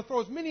 and I'm going to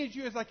throw as many at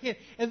you as I can.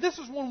 And this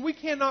is one we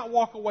cannot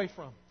walk away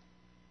from.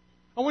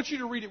 I want you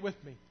to read it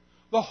with me.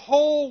 The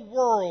whole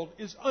world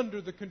is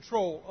under the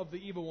control of the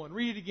evil one.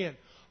 Read it again.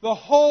 The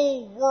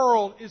whole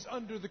world is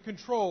under the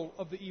control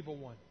of the evil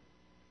one.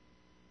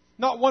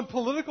 Not one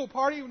political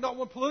party, not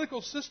one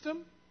political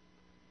system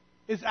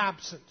is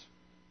absent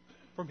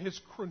from his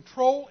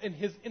control and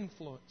his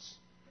influence.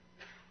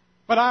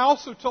 But I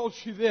also told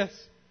you this,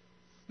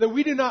 that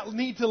we do not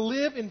need to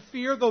live in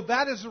fear, though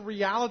that is a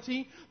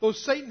reality. Though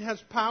Satan has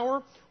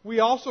power, we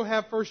also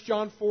have 1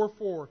 John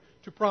 4:4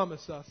 to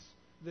promise us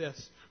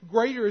this.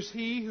 Greater is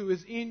he who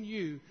is in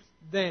you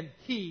than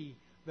he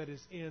that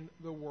is in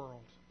the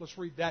world. Let's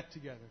read that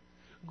together.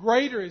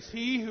 Greater is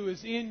he who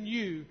is in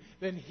you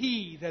than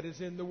he that is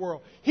in the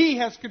world. He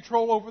has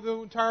control over the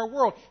entire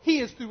world.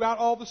 He is throughout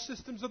all the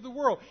systems of the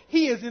world.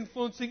 He is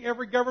influencing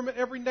every government,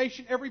 every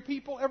nation, every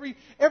people,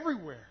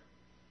 everywhere.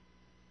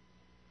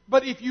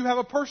 But if you have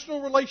a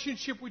personal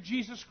relationship with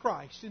Jesus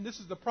Christ, and this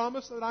is the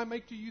promise that I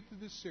make to you through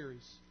this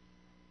series,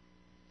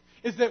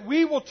 is that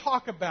we will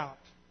talk about,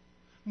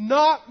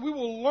 we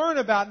will learn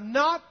about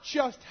not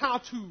just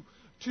how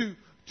to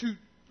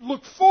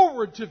look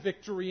forward to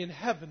victory in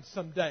heaven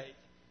someday,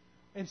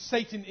 and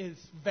Satan is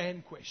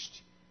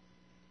vanquished,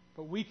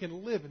 but we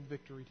can live in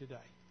victory today.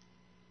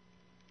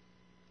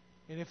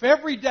 And if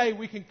every day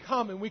we can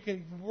come and we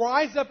can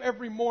rise up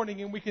every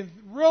morning and we can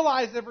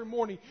realize every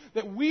morning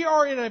that we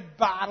are in a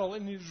battle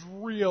and it is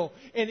real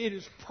and it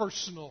is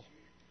personal,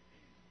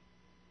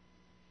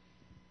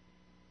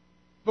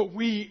 but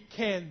we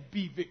can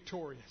be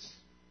victorious.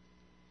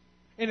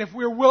 And if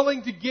we're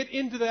willing to get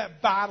into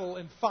that battle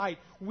and fight,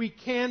 we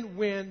can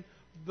win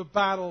the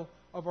battle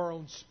of our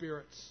own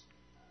spirits.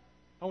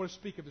 I want to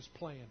speak of his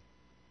plan.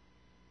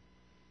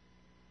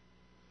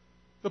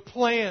 The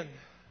plan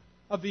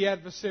of the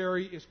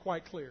adversary is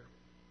quite clear: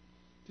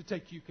 to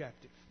take you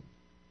captive.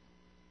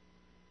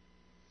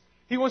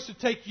 He wants to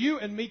take you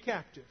and me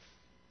captive.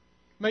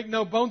 Make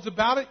no bones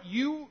about it,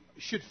 you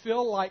should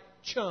feel like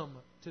chum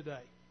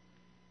today.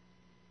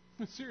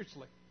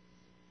 Seriously.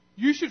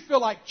 You should feel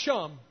like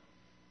chum.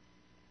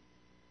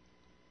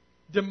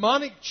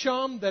 Demonic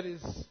chum that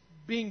is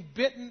being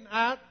bitten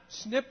at,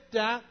 snipped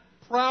at,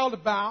 prowled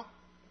about,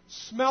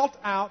 smelt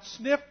out,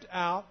 sniffed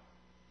out,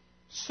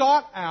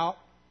 sought out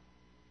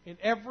in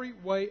every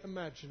way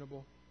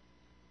imaginable.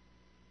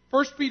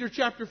 1 Peter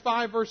chapter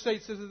 5 verse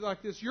 8 says it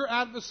like this: Your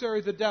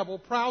adversary, the devil,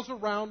 prowls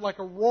around like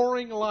a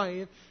roaring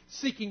lion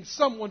seeking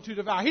someone to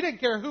devour. He doesn't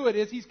care who it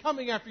is. He's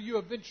coming after you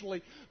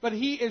eventually. But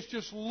he is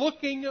just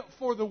looking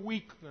for the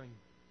weakling.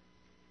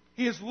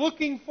 He is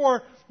looking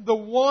for the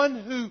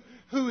one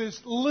who is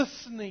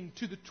listening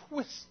to the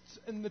twists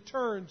and the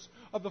turns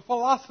of the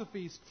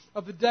philosophies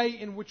of the day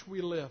in which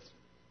we live.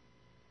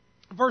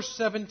 Verse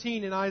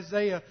 17 in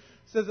Isaiah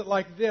says it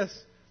like this.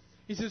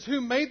 He says,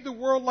 Who made the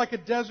world like a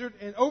desert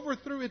and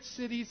overthrew its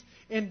cities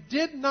and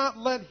did not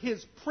let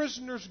his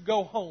prisoners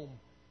go home.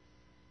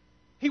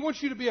 He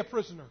wants you to be a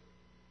prisoner.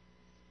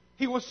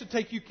 He wants to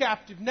take you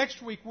captive.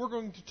 Next week, we're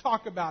going to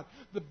talk about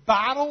the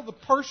battle, the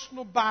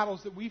personal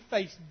battles that we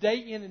face day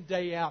in and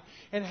day out,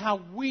 and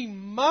how we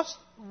must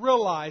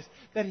realize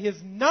that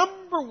his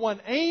number one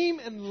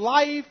aim in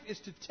life is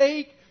to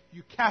take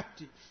you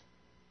captive.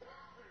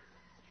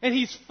 And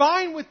he's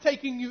fine with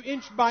taking you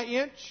inch by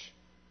inch,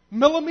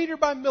 millimeter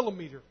by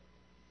millimeter,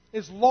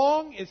 as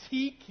long as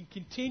he can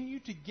continue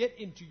to get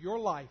into your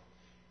life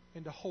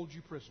and to hold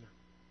you prisoner.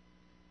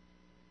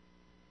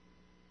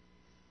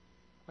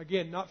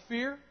 Again, not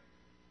fear,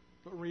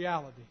 but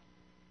reality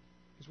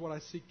is what I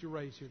seek to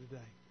raise here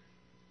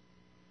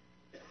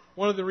today.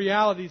 One of the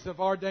realities of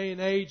our day and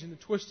age and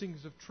the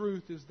twistings of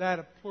truth is that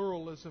of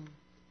pluralism,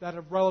 that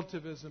of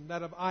relativism,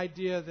 that of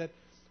idea that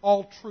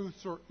all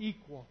truths are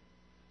equal,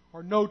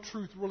 or no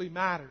truth really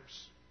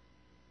matters.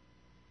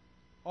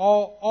 We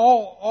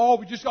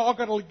just all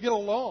got to get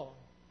along.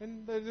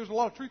 And there's a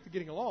lot of truth to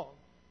getting along.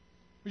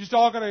 We just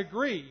all got to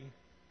agree.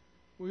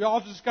 We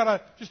all just got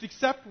to just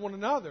accept one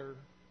another.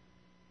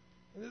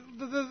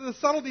 The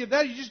subtlety of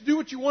that, you just do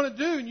what you want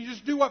to do, and you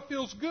just do what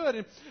feels good.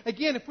 And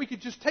again, if we could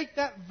just take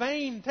that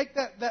vein, take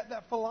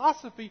that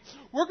philosophy,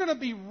 we're going to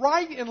be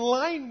right in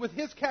line with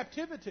his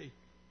captivity.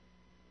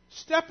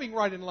 Stepping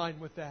right in line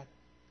with that.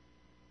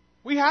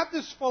 We have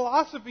this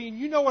philosophy, and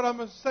you know what I'm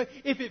going to say.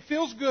 If it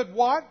feels good,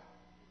 what?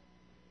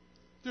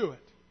 Do it.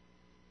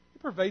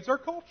 It pervades our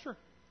culture.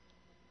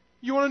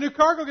 You want a new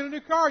car? Go get a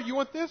new car. You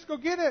want this? Go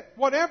get it.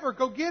 Whatever.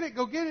 Go get it.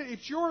 Go get it.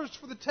 It's yours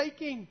for the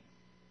taking.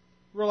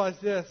 Realize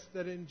this,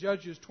 that in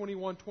Judges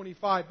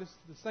 21:25, this is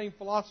the same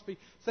philosophy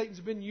Satan's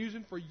been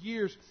using for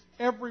years.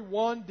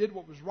 Everyone did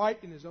what was right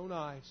in his own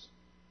eyes.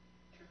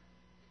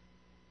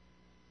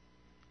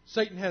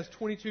 Satan has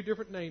 22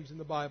 different names in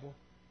the Bible.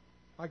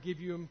 I'll give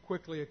you them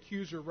quickly.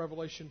 Accuser,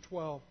 Revelation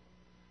 12.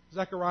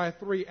 Zechariah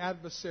 3,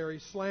 adversary,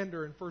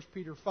 slander in 1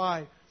 Peter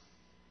 5.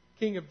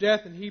 King of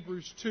death in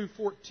Hebrews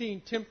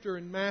 2:14. Tempter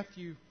in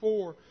Matthew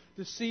 4.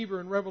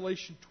 Deceiver in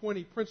Revelation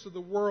 20. Prince of the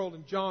world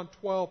in John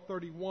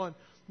 12:31.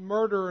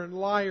 Murderer and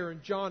liar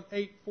in John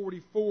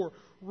 8:44.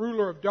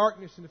 Ruler of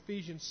darkness in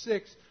Ephesians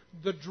 6.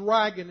 The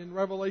dragon in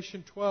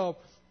Revelation 12.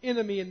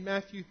 enemy in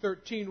Matthew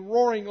 13,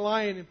 roaring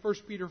lion in 1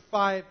 Peter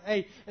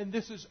 5:8, and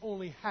this is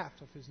only half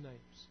of his names.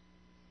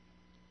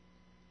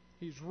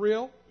 He's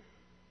real,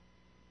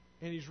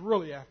 and he's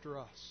really after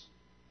us.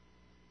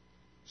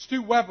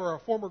 Stu Weber, a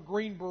former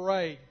Green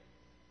Beret,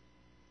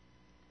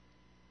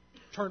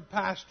 turned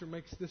pastor,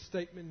 makes this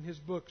statement in his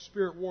book,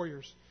 Spirit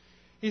Warriors.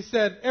 He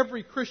said,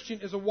 every Christian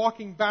is a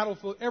walking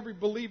battlefield. Every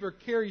believer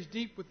carries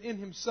deep within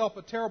himself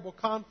a terrible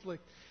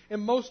conflict.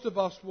 And most of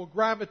us will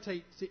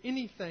gravitate to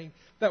anything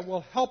that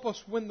will help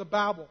us win the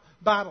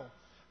battle.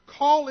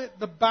 Call it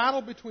the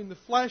battle between the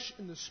flesh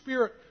and the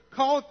spirit.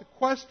 Call it the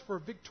quest for a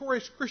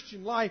victorious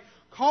Christian life.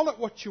 Call it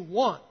what you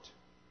want.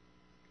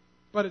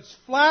 But it's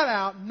flat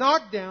out,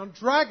 knock down,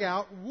 drag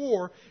out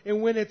war.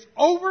 And when it's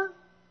over,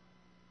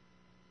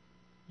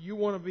 you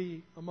want to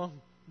be among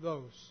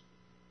those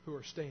who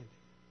are standing.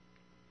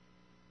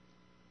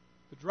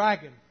 The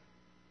dragon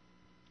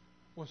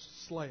wants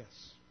to slay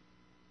us.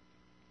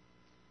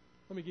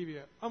 Let me give you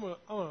I'm going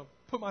to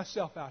put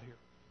myself out here.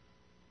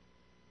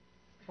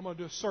 I'm going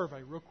to do a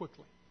survey real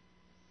quickly.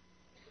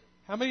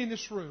 How many in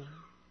this room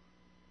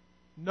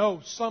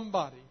know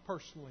somebody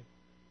personally?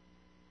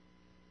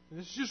 And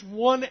this is just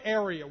one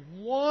area,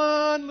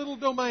 one little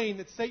domain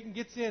that Satan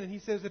gets in and he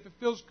says, if it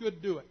feels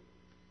good, do it.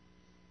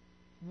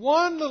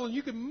 One little,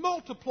 you can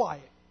multiply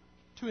it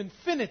to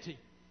infinity.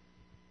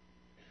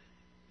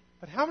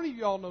 But how many of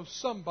y'all know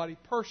somebody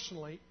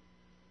personally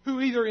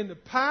who either in the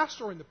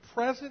past or in the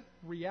present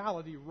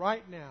reality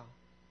right now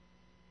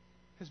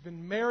has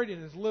been married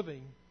and is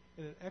living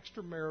in an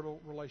extramarital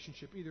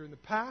relationship, either in the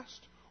past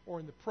or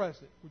in the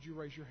present? Would you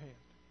raise your hand?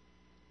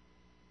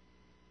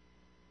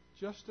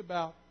 Just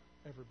about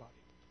everybody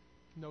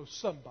knows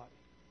somebody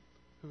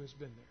who has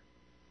been there.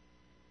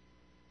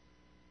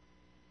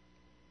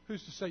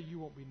 Who's to say you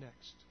won't be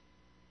next?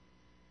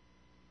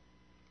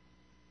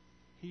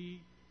 He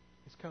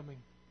is coming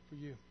for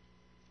you.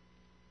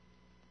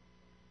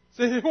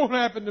 See, it won't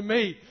happen to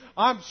me.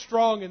 I'm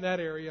strong in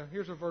that area.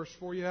 Here's a verse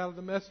for you out of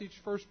the Message.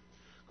 1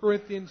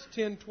 Corinthians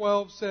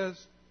 10:12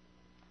 says,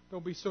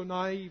 don't be so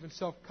naive and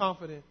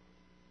self-confident.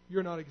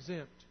 You're not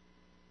exempt.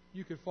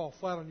 You could fall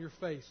flat on your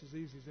face as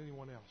easy as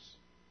anyone else.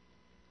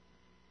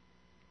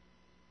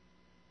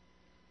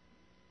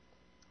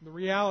 The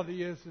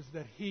reality is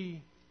that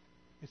He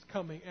is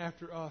coming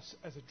after us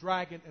as a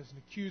dragon, as an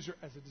accuser,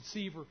 as a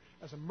deceiver,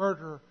 as a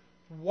murderer,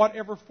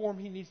 whatever form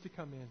He needs to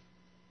come in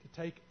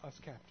to take us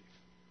captive.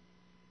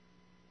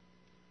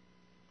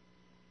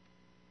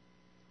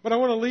 But I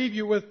want to leave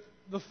you with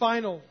the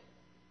final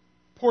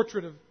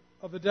portrait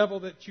of the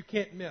devil that you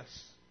can't miss,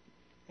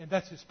 and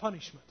that's his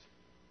punishment.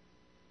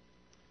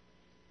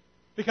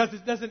 Because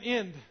it doesn't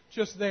end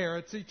just there.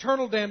 It's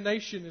eternal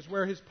damnation is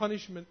where his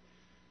punishment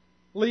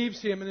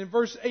leaves him. And in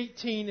verse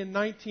 18 and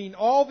 19,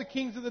 all the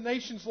kings of the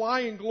nations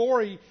lie in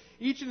glory,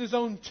 each in his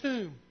own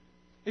tomb.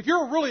 If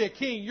you're really a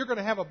king, you're going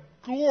to have a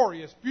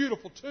glorious,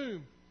 beautiful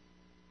tomb.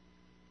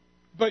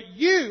 But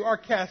you are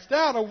cast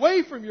out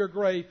away from your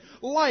grave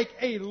like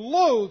a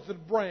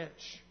loathed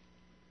branch,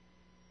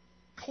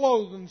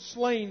 clothed and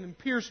slain and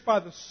pierced by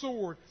the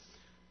sword.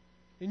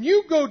 And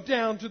you go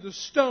down to the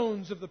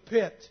stones of the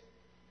pit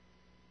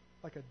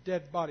like a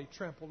dead body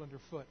trampled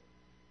underfoot.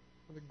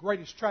 One of the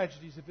greatest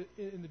tragedies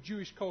in the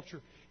Jewish culture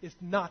is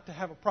not to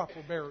have a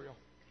proper burial.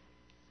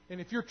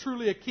 And if you're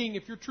truly a king,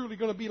 if you're truly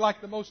going to be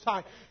like the Most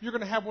High, you're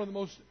going to have one of the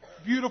most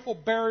beautiful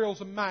burials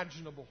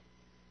imaginable.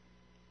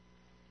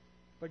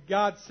 But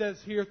God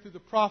says here through the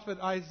prophet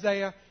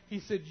Isaiah, He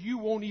said, you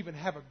won't even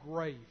have a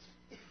grave.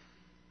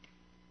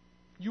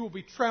 You will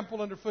be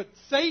trampled underfoot.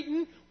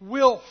 Satan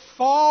will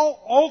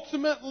fall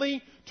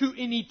ultimately to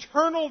an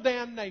eternal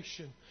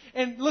damnation.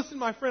 And listen,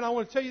 my friend, I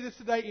want to tell you this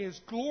today is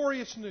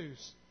glorious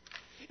news.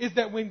 Is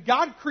that when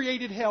God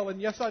created hell,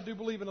 and yes, I do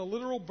believe in a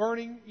literal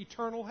burning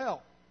eternal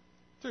hell.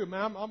 Too,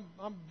 man,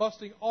 I'm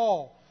busting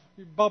all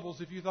your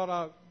bubbles if you thought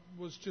I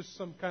was just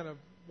some kind of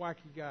wacky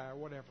guy or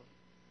whatever.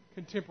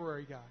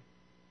 Contemporary guy.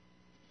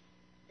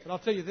 But I'll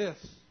tell you this.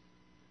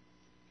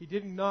 He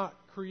did not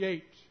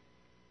create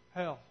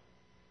hell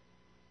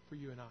for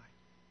you and I.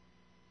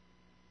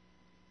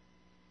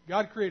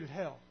 God created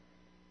hell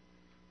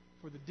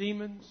for the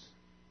demons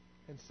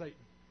and Satan.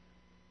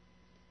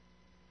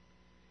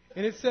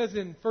 And it says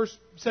in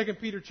 2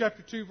 Peter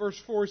chapter 2, verse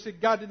 4, it said,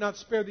 God did not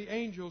spare the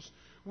angels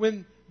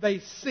when they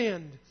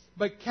sinned,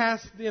 but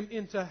cast them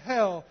into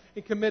hell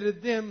and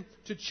committed them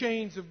to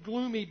chains of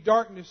gloomy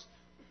darkness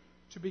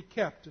to be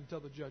kept until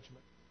the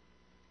judgment.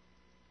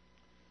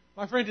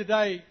 My friend,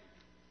 today,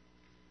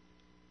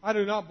 I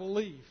do not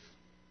believe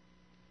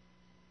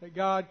that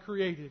God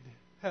created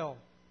hell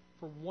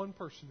for one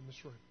person in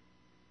this room.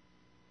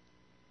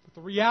 But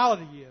the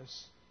reality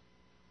is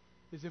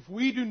if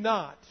we do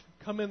not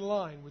come in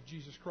line with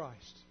Jesus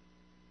Christ,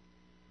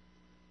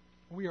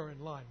 we are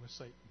in line with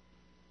Satan.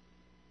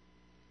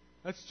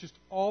 That's just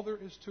all there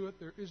is to it.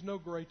 There is no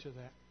gray to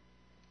that.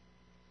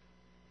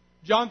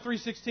 John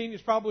 3:16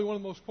 is probably one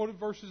of the most quoted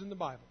verses in the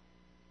Bible.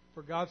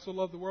 For God so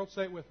loved the world,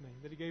 say it with me,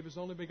 that He gave His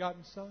only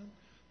begotten Son,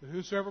 that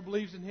whosoever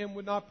believes in Him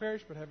would not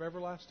perish but have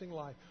everlasting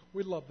life.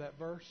 We love that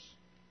verse.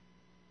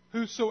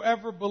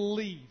 whosoever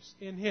believes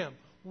in Him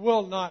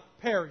will not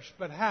perish,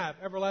 but have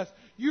everlasting.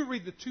 You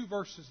read the 2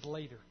 verses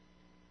later.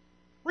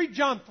 Read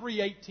John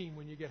 3:18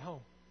 when you get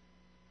home.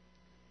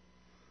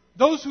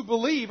 Those who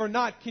believe are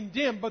not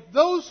condemned, but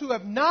those who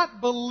have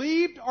not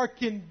believed are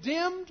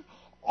condemned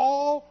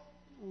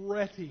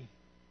already.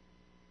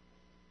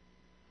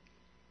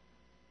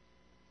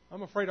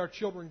 I'm afraid our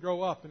children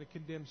grow up in a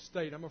condemned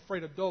state. I'm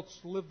afraid adults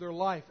live their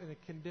life in a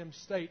condemned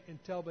state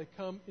until they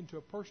come into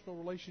a personal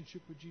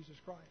relationship with Jesus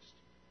Christ.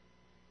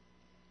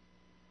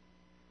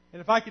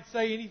 And if I could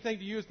say anything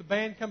to you as the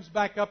band comes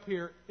back up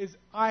here, is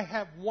I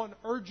have one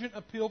urgent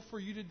appeal for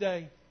you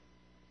today.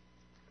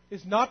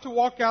 Is not to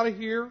walk out of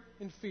here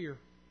in fear.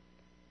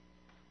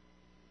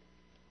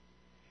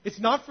 It's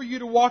not for you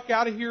to walk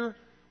out of here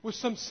with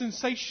some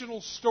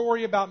sensational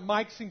story about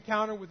Mike's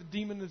encounter with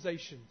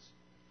demonization.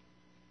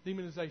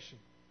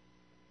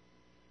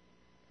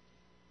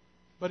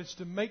 But it's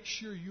to make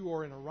sure you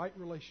are in a right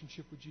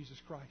relationship with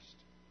Jesus Christ.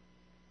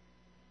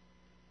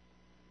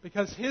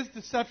 Because his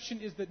deception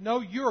is that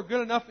no, you are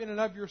good enough in and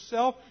of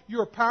yourself.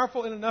 You are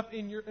powerful in enough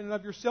in and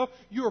of yourself.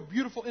 You are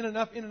beautiful in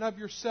enough in and of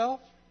yourself.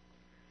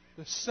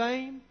 The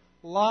same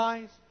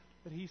lies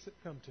that he said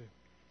come to.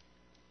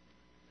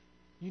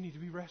 You need to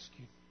be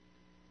rescued.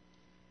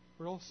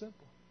 Real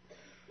simple.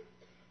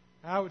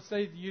 I would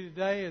say to you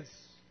today is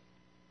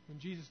when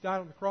Jesus died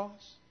on the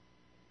cross,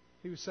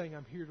 he was saying,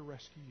 I'm here to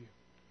rescue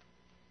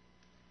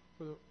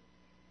you.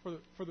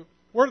 For the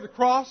word of the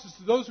cross is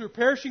to those who are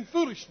perishing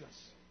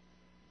foolishness.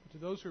 To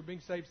those who are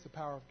being saved, it's the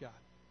power of God.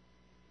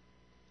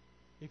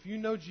 If you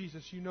know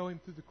Jesus, you know Him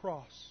through the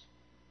cross.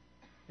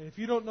 And if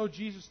you don't know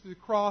Jesus through the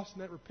cross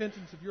and that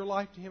repentance of your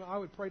life to Him, I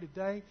would pray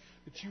today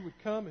that you would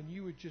come and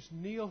you would just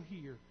kneel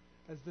here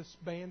as this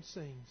band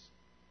sings.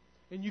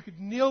 And you could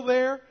kneel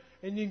there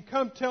and you can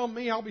come tell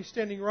me, I'll be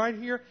standing right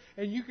here,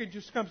 and you could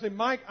just come say,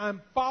 Mike,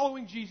 I'm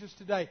following Jesus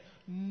today.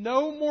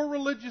 No more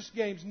religious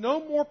games,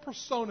 no more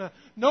persona,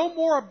 no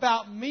more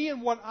about me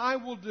and what I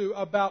will do,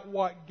 about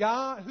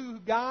who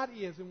God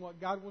is and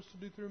what God wants to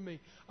do through me.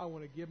 I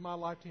want to give my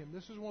life to Him.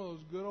 This is one of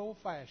those good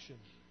old-fashioned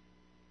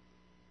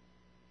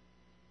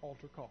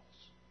altar calls.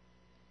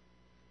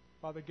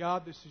 Father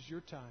God, this is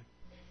your time.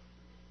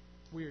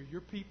 We are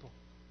your people.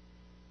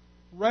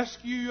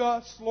 Rescue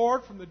us,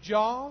 Lord, from the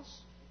jaws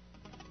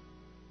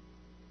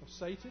of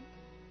Satan.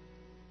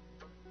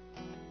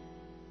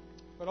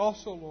 But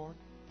also, Lord,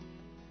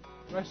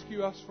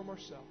 rescue us from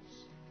ourselves.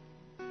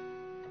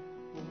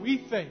 When we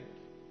think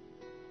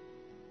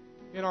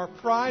in our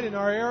pride and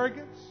our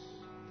arrogance,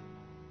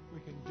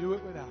 we can do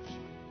it without you.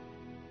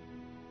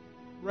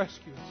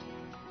 Rescue us,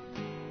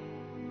 Lord.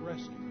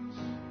 Rescue us.